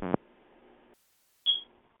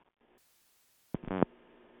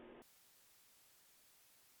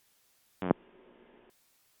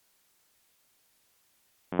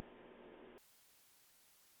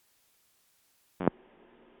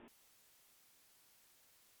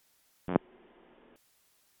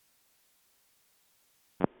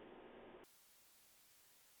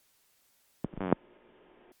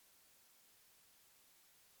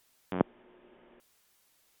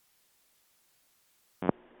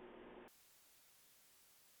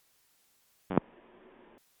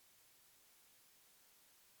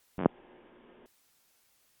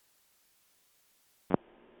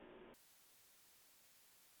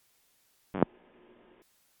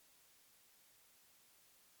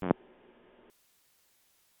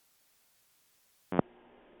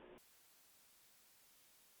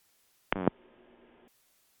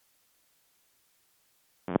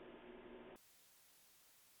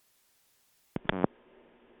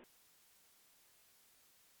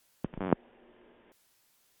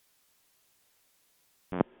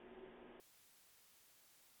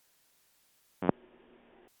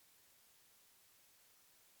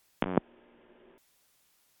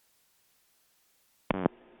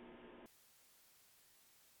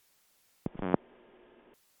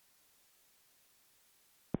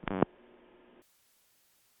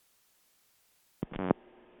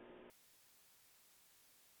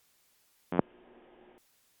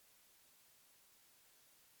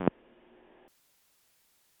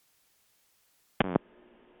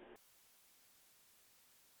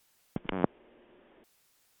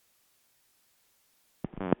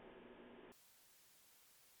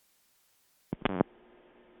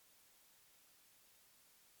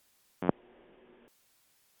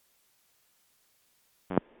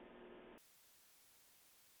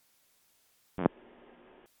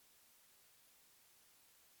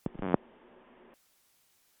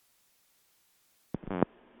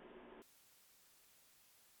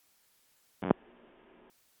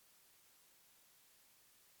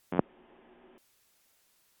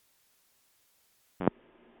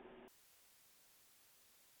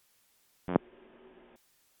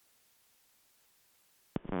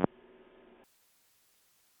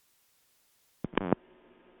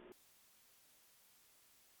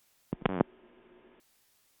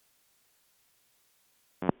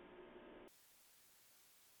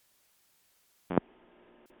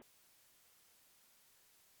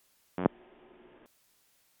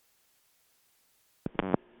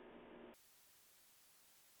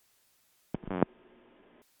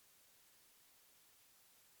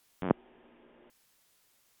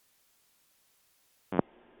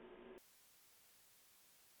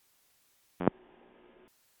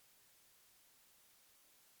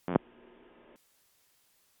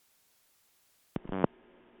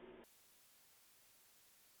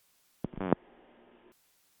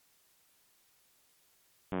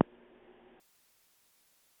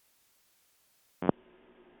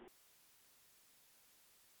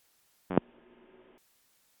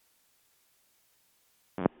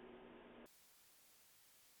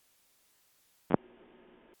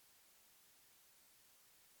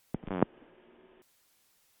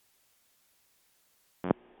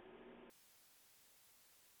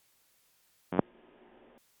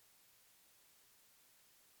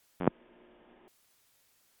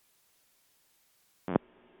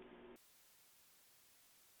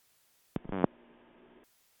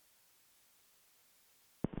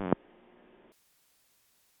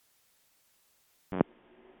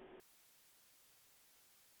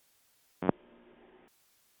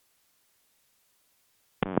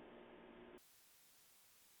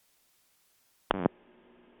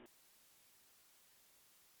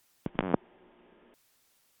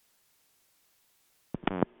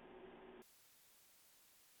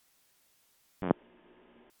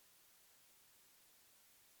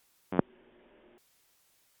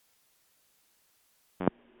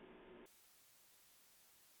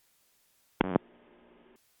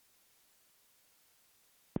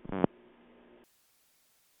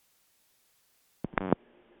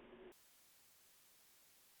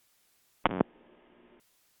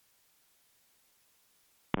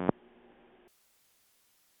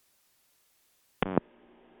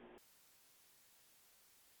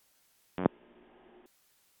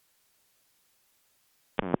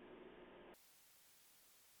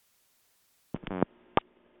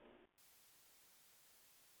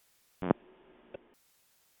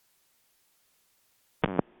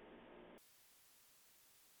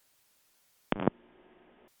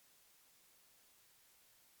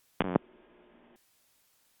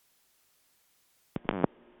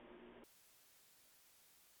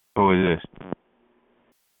 Who is this?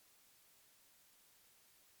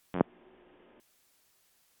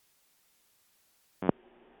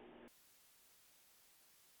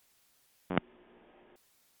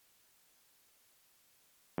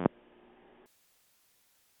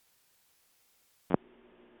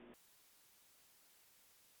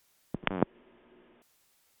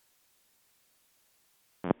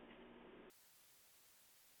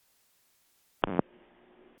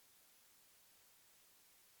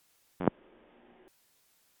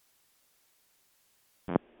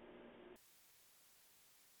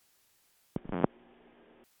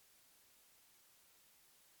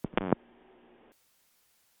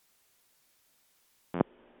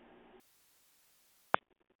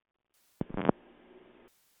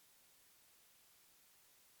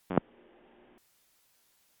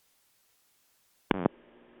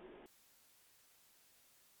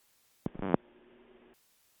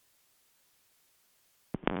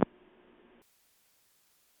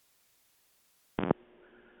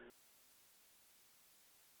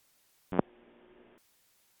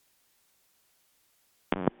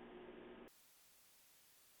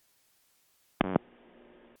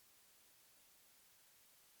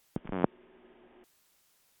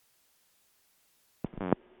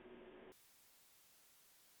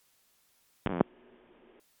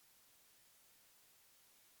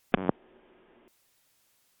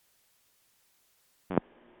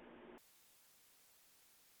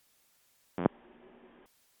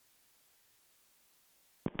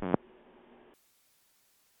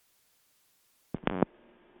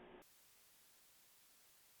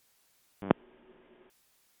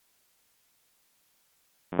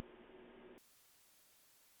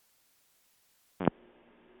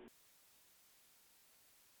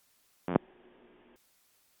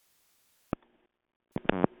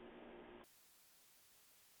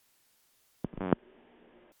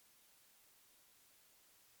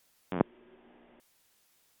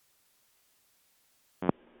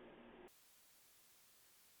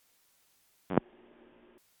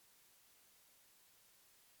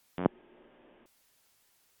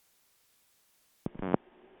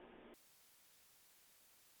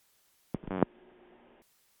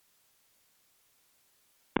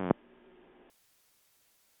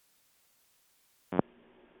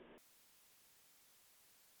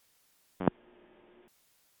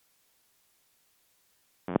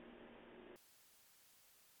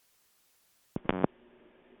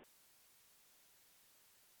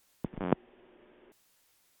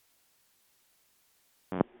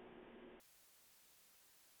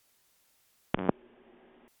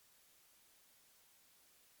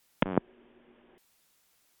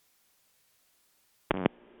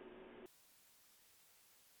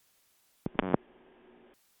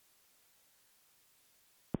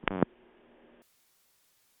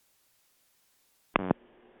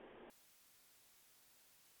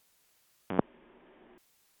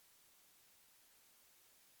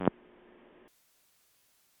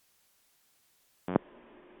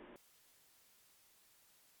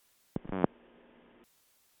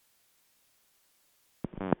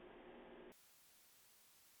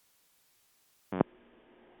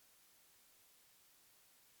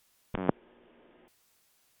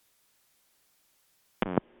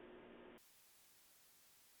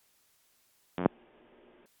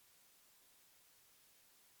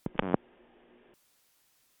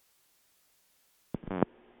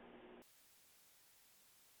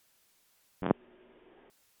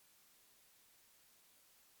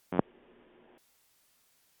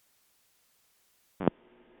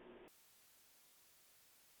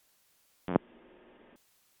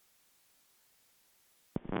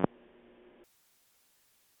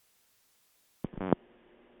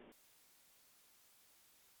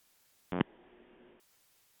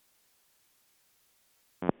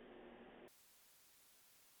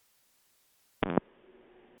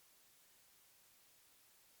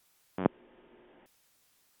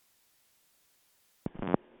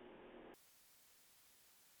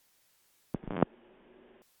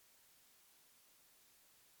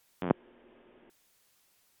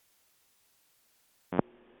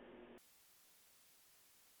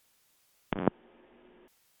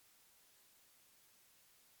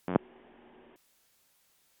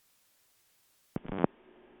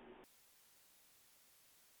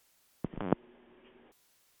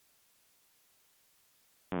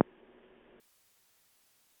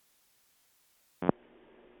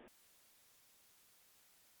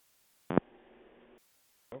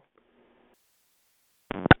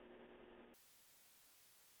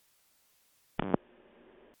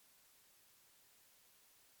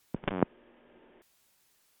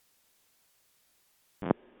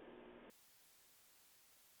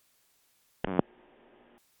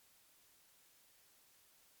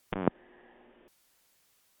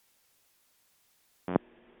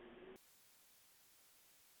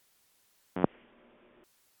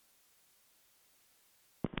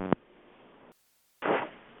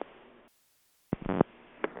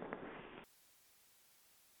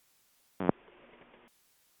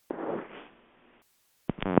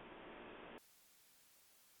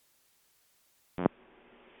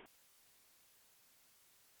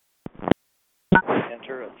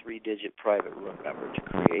 Enter a 3-digit private room number to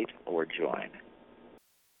create or join.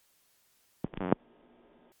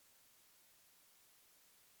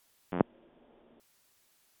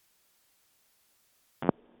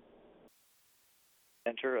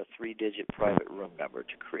 Enter a 3-digit private room number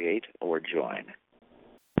to create or join.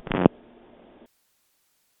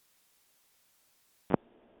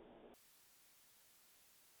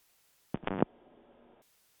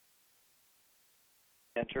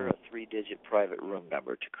 Enter a 3-digit private room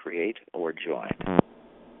number to create or join.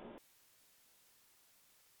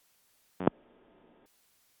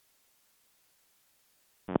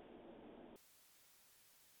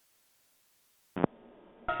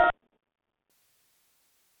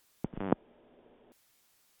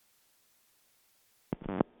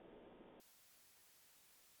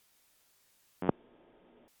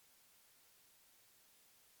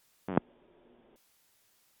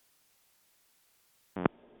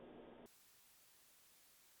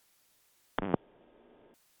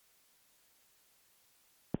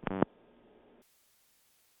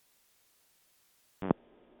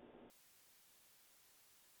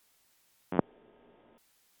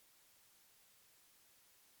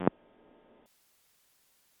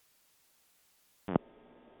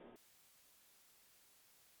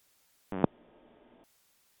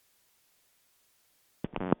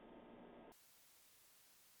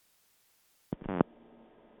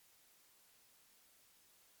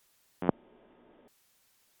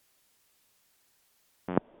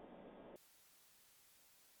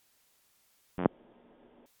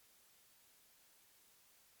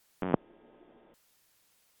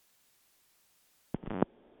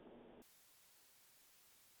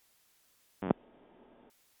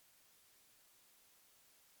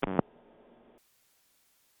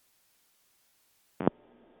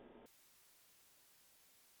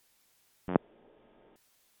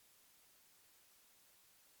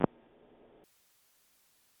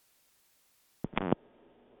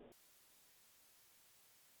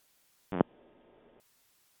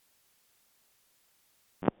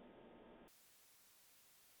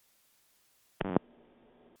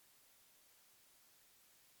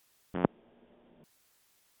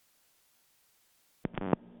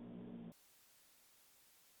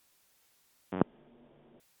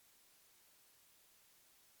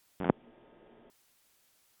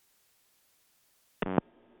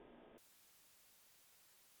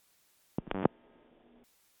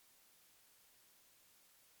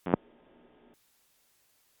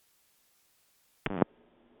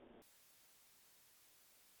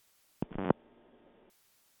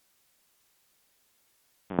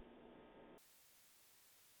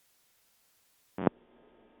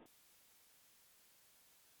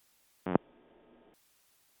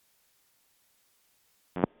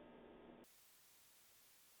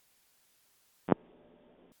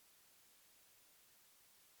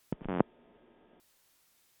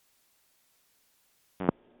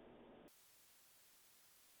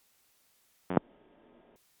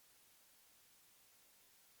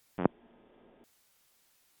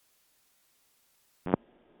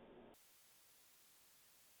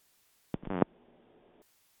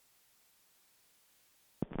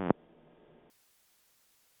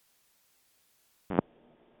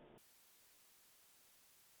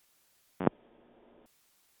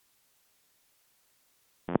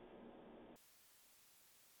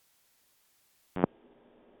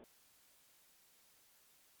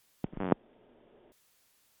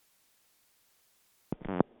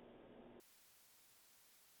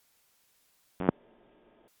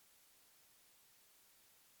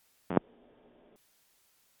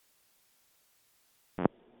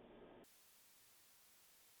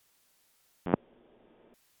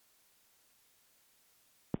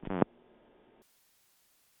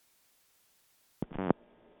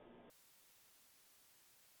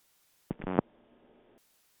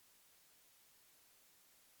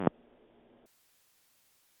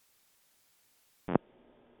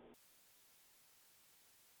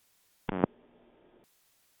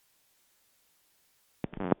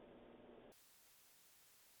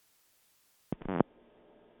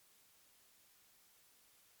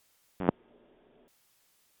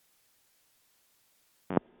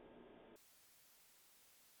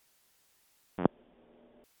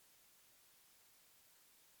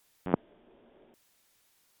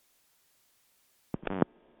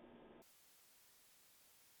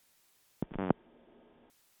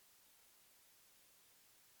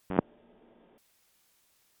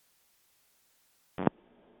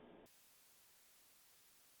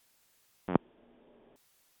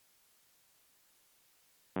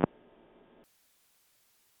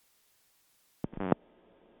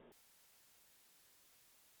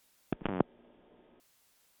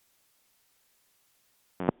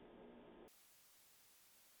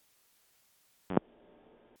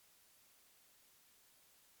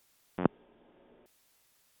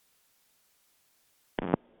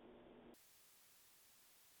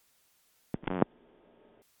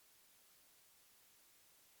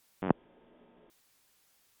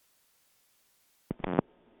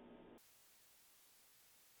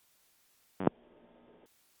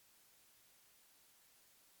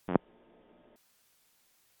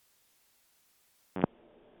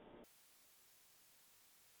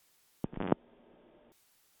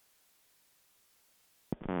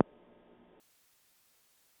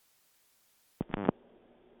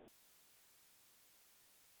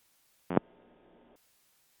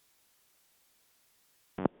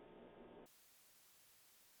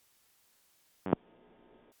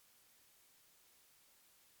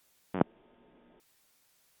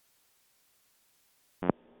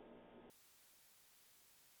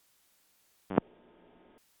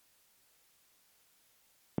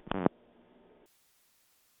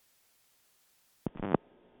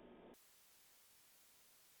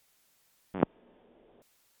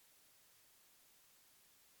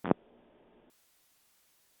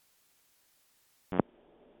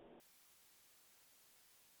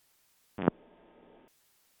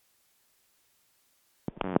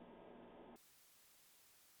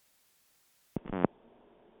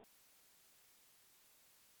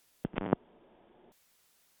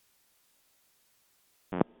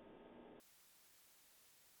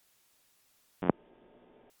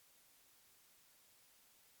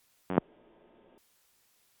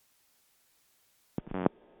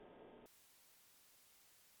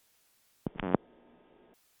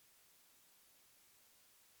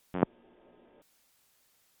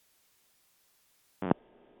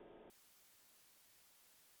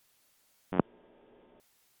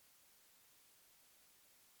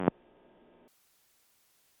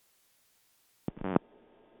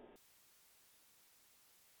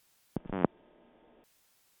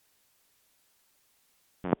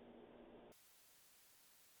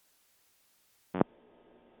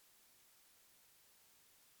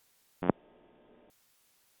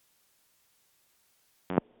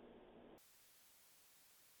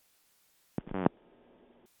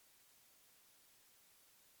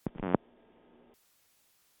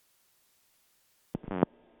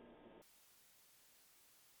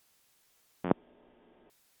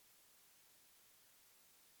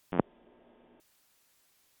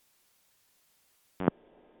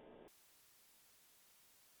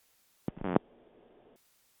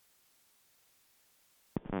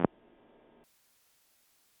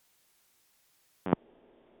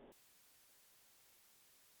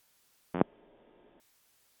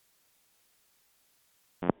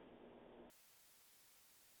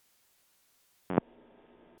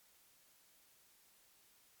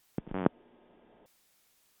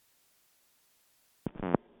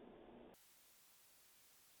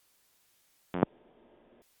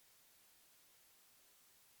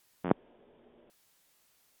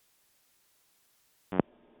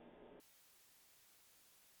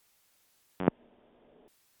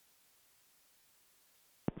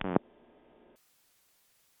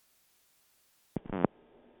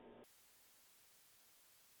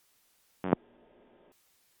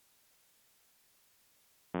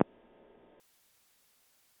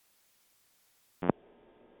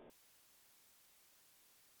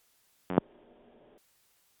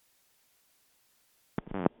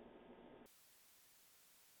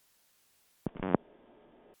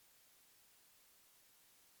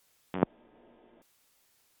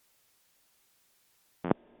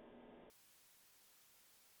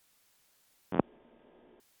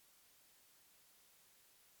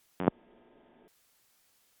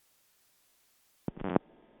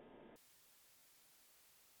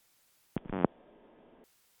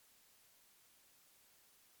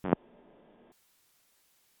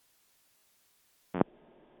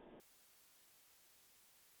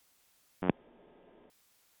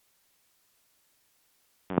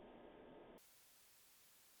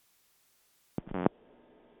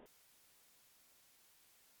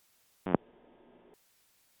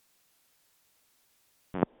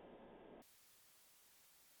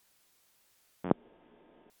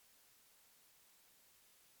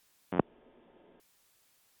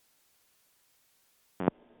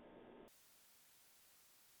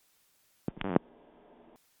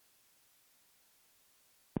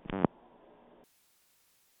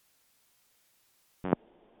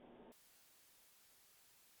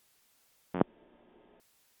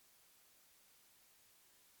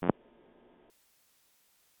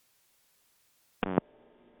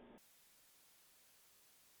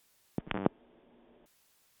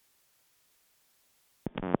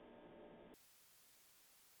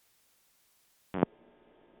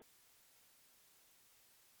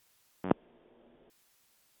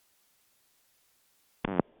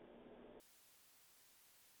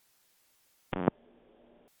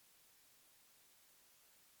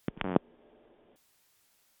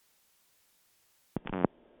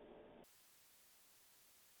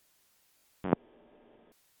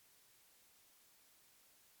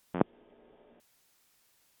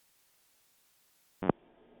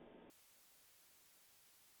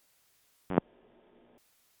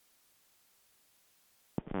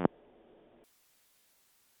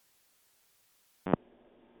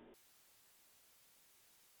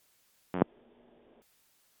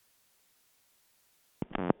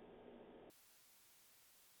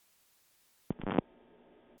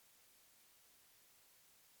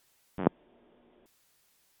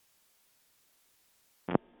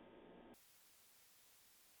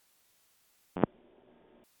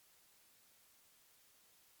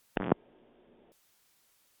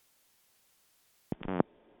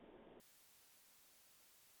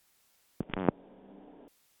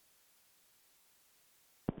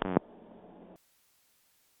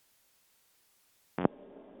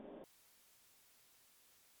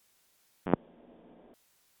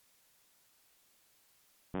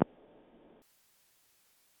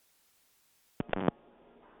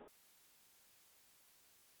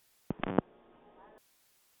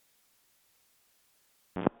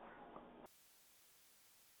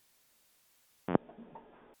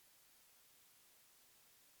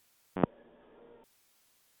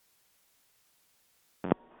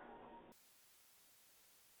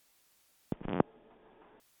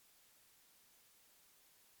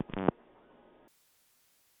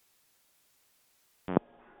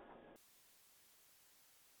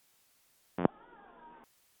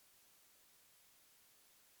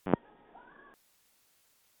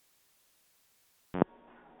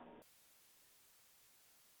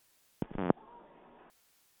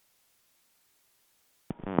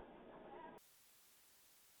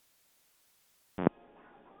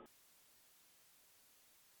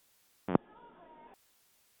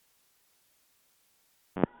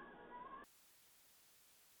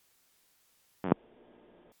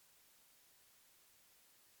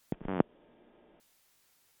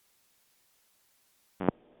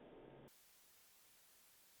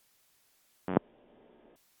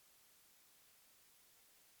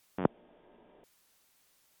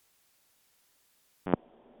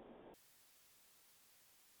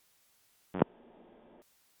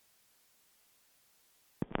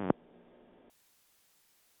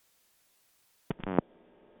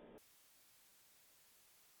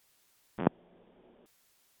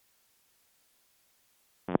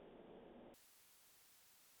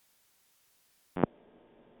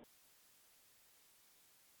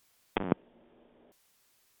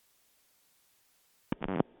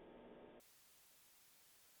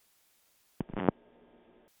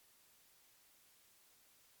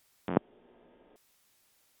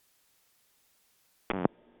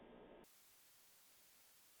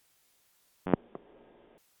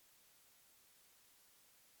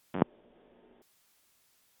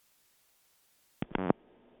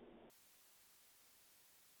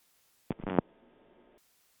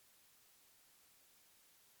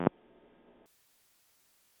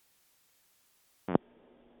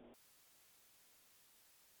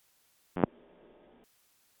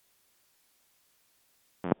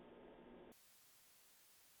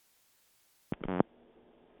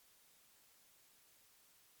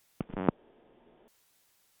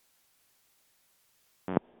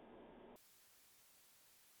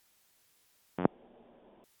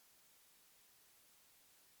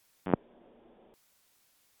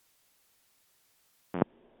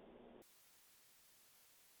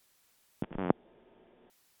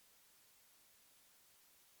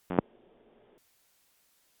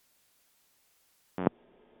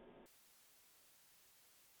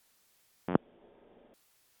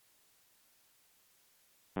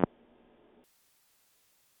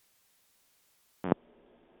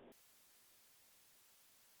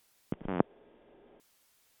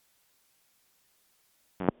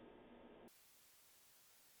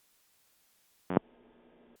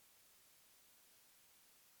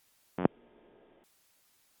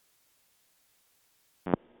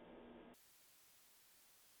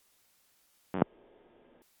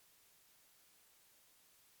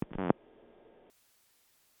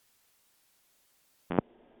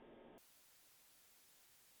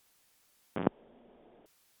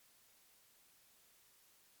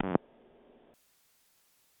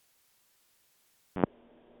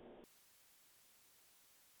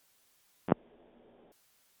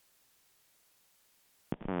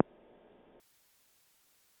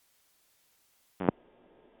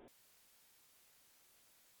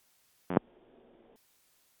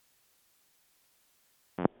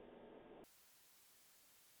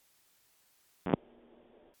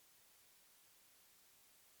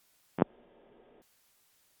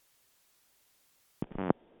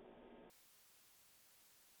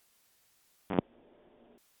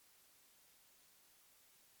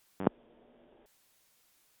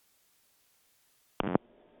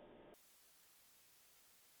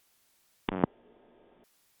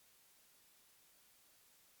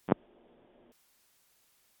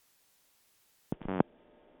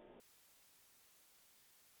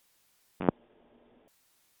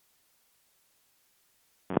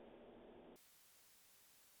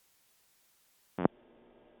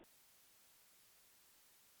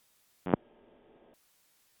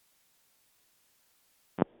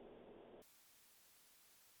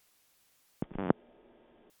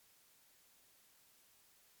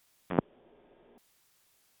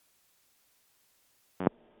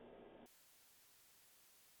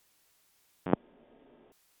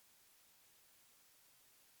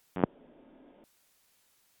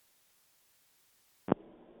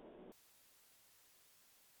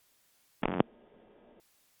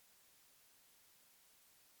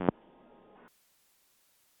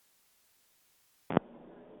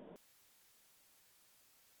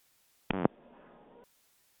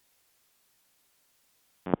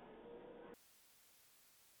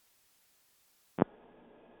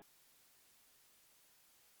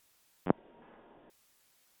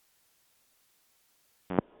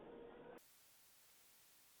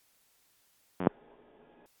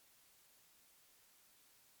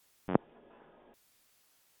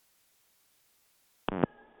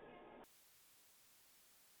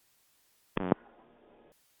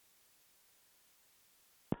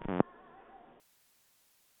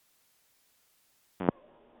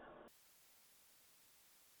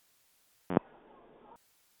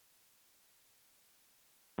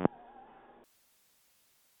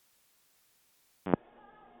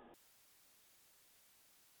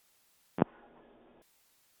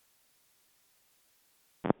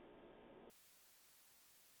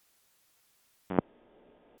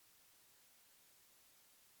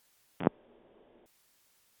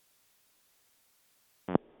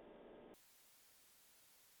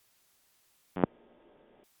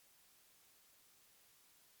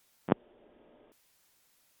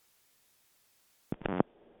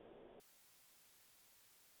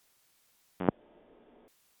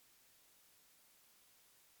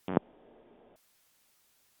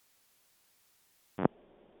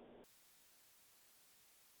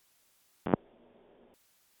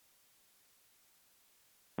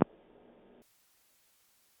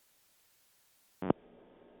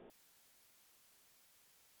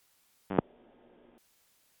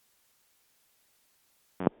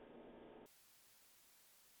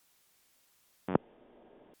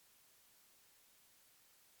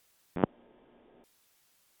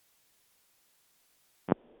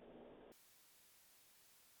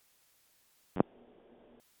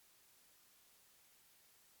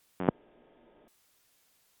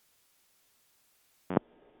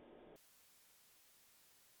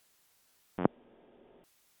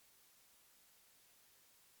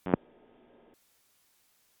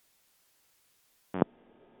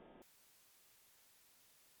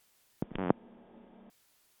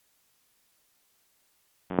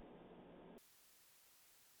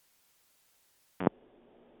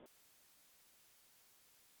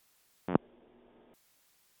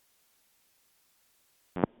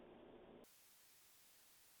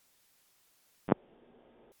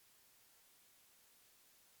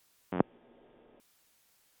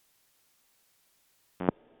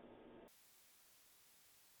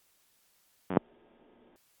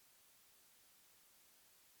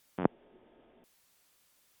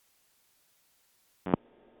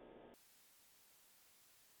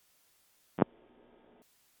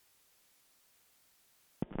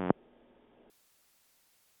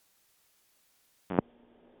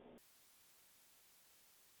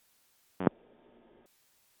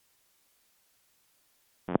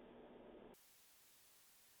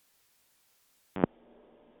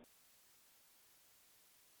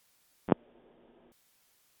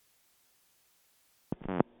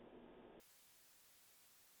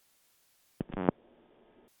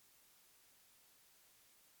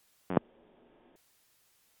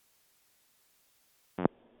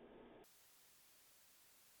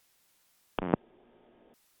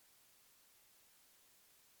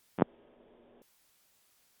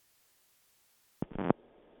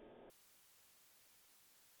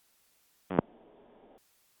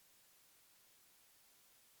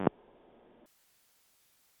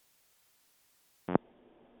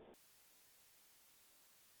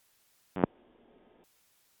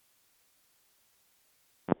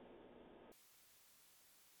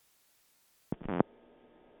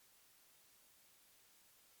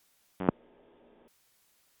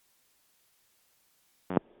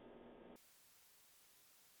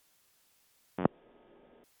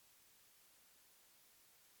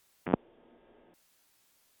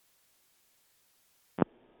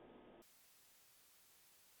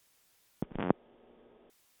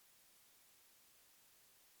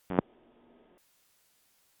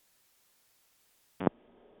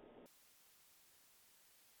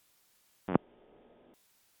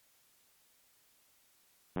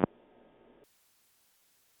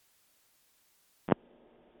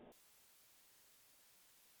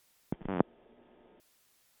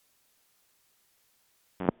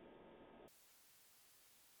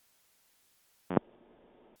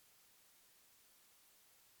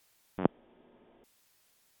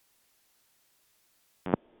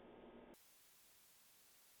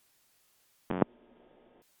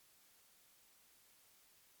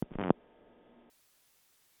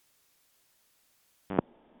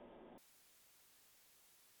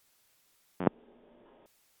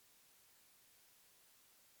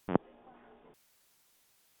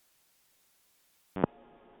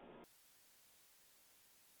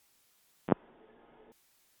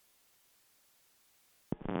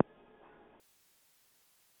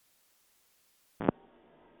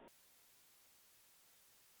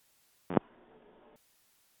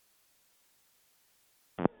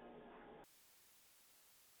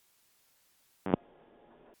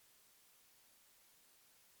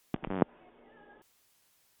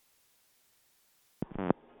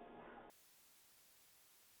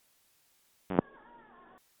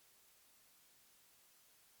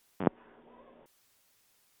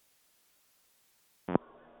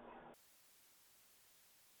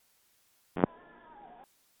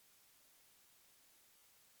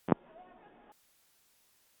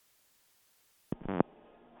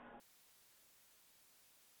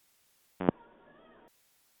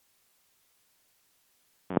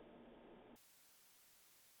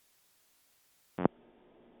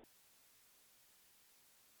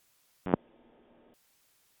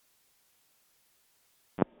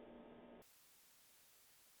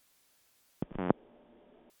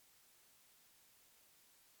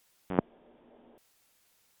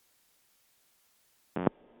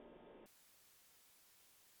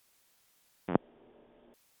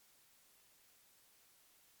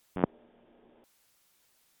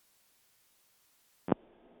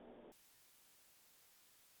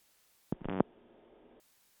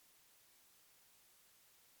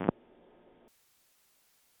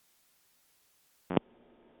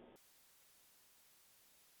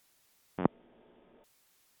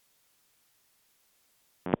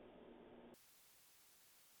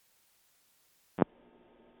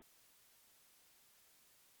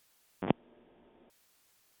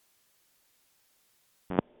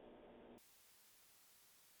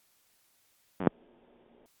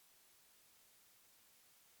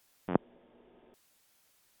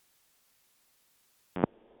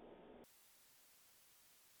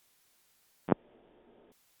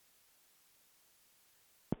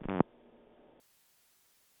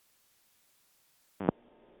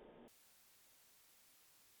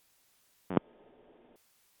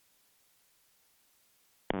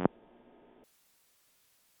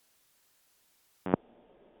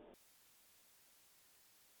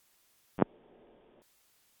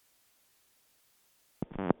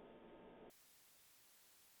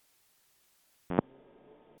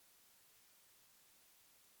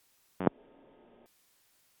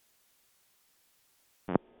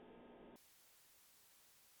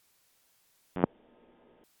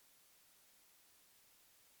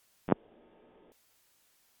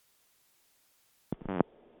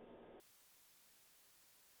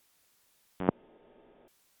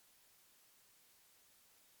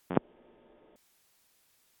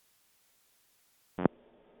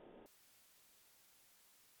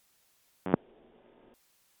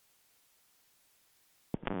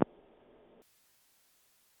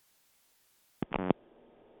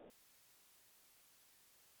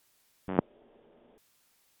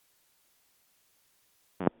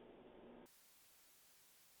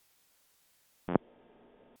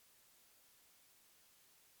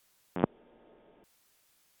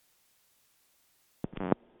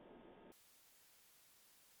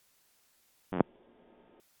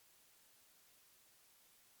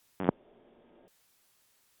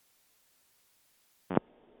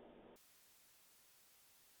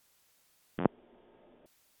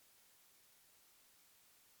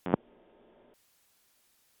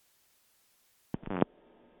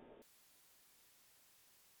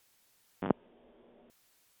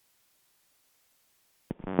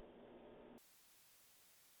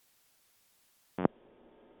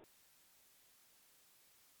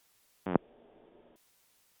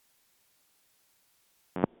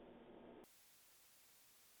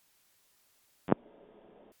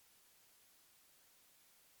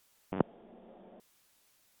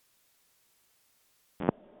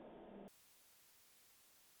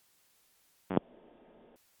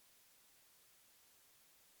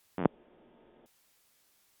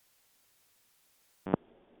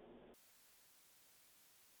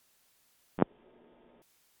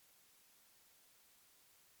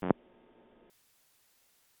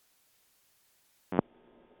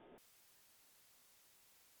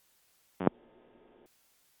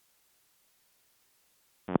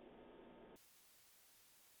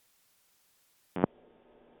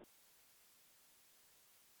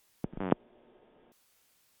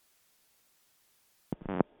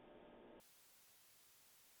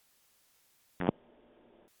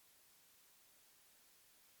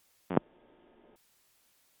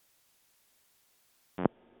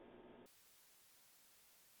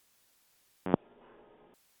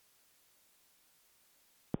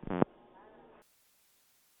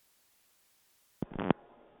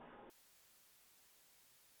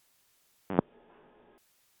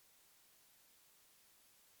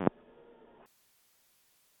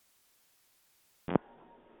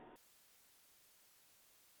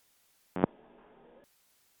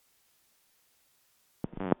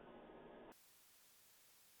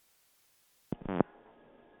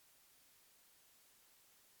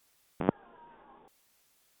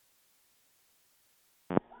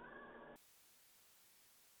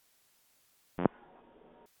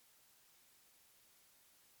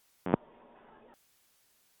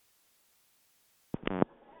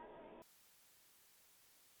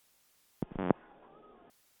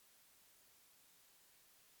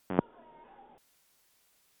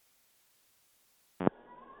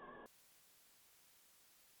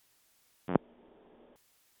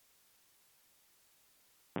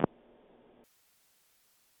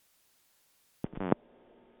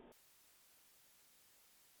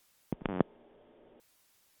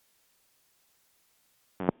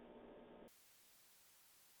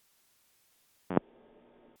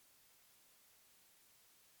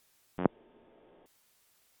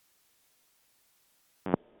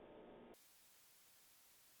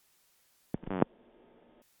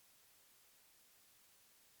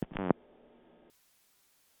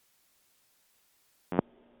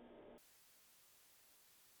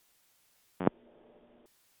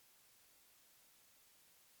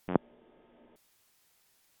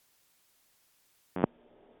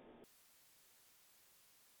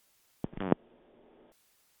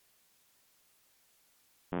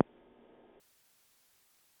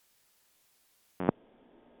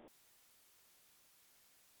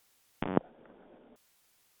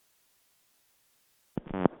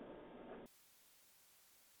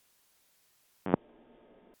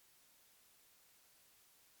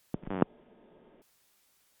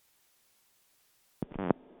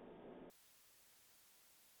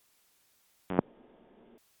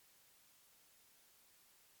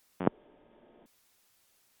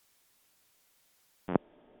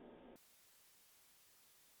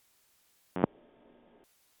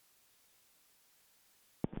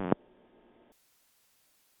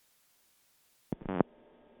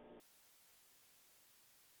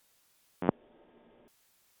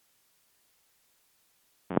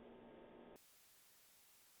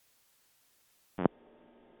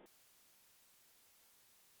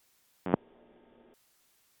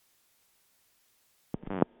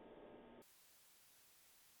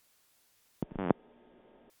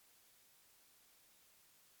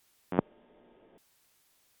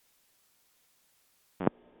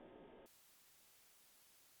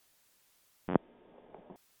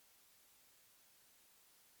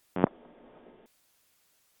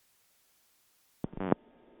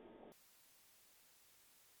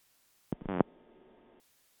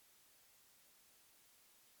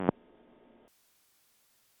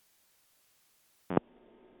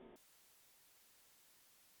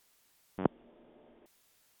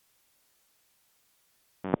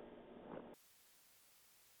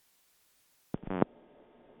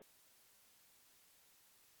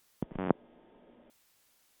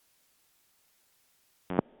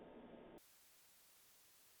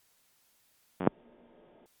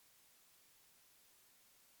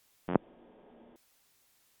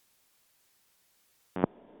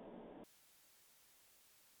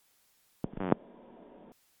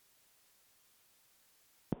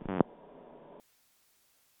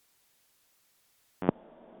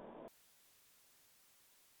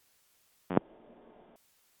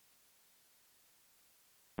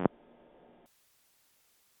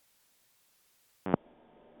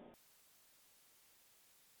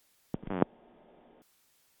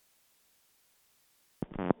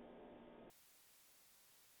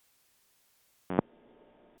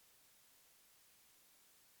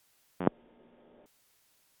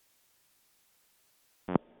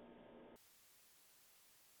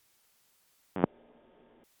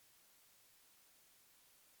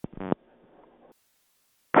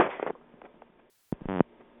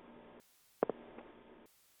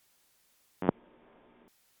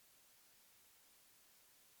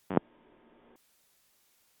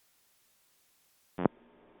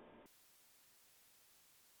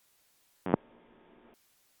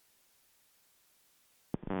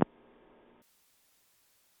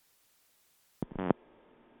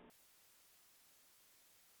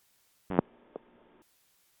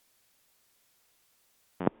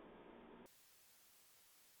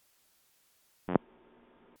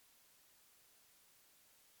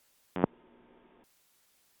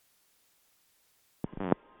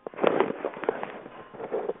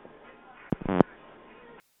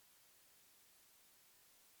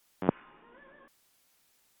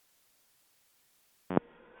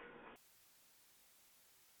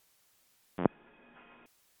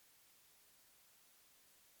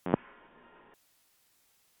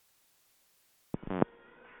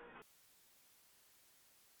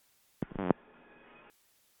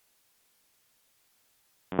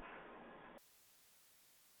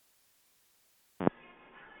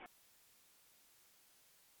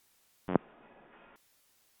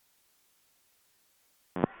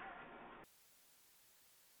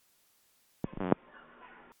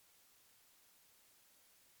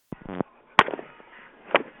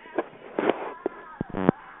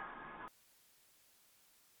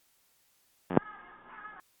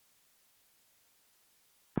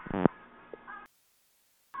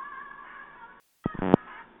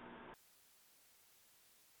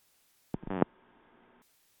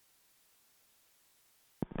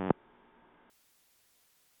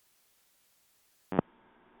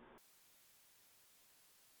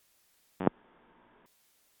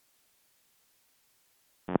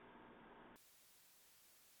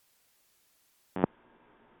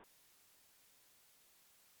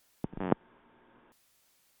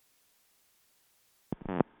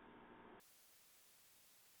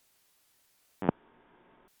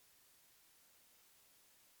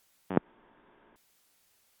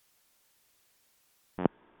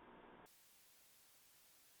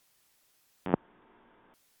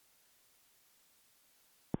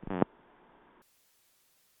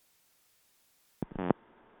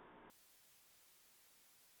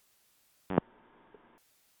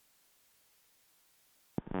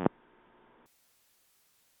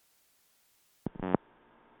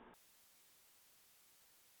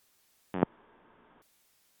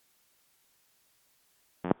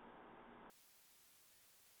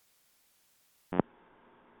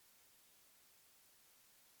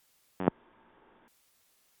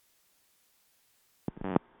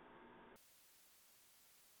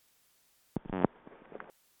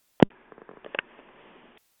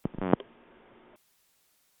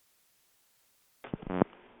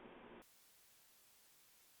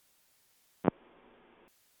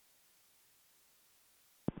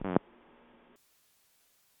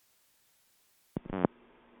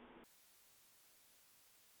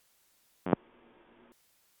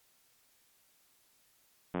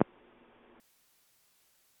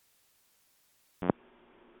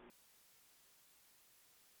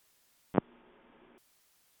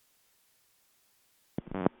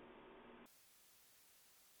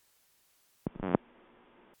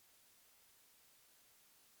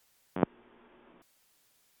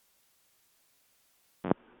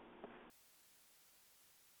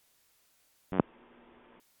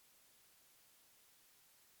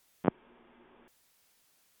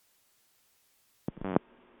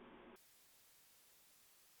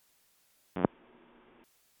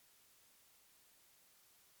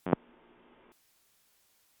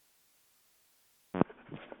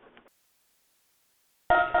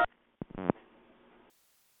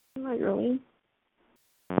 Am I really?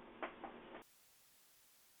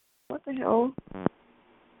 What the hell?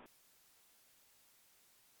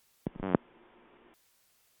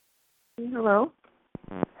 Hello?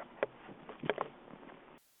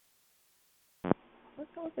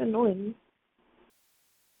 What's wrong with the noise?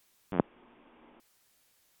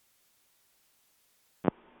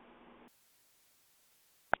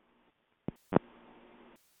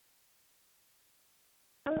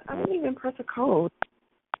 I didn't even press a code.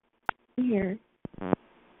 Here.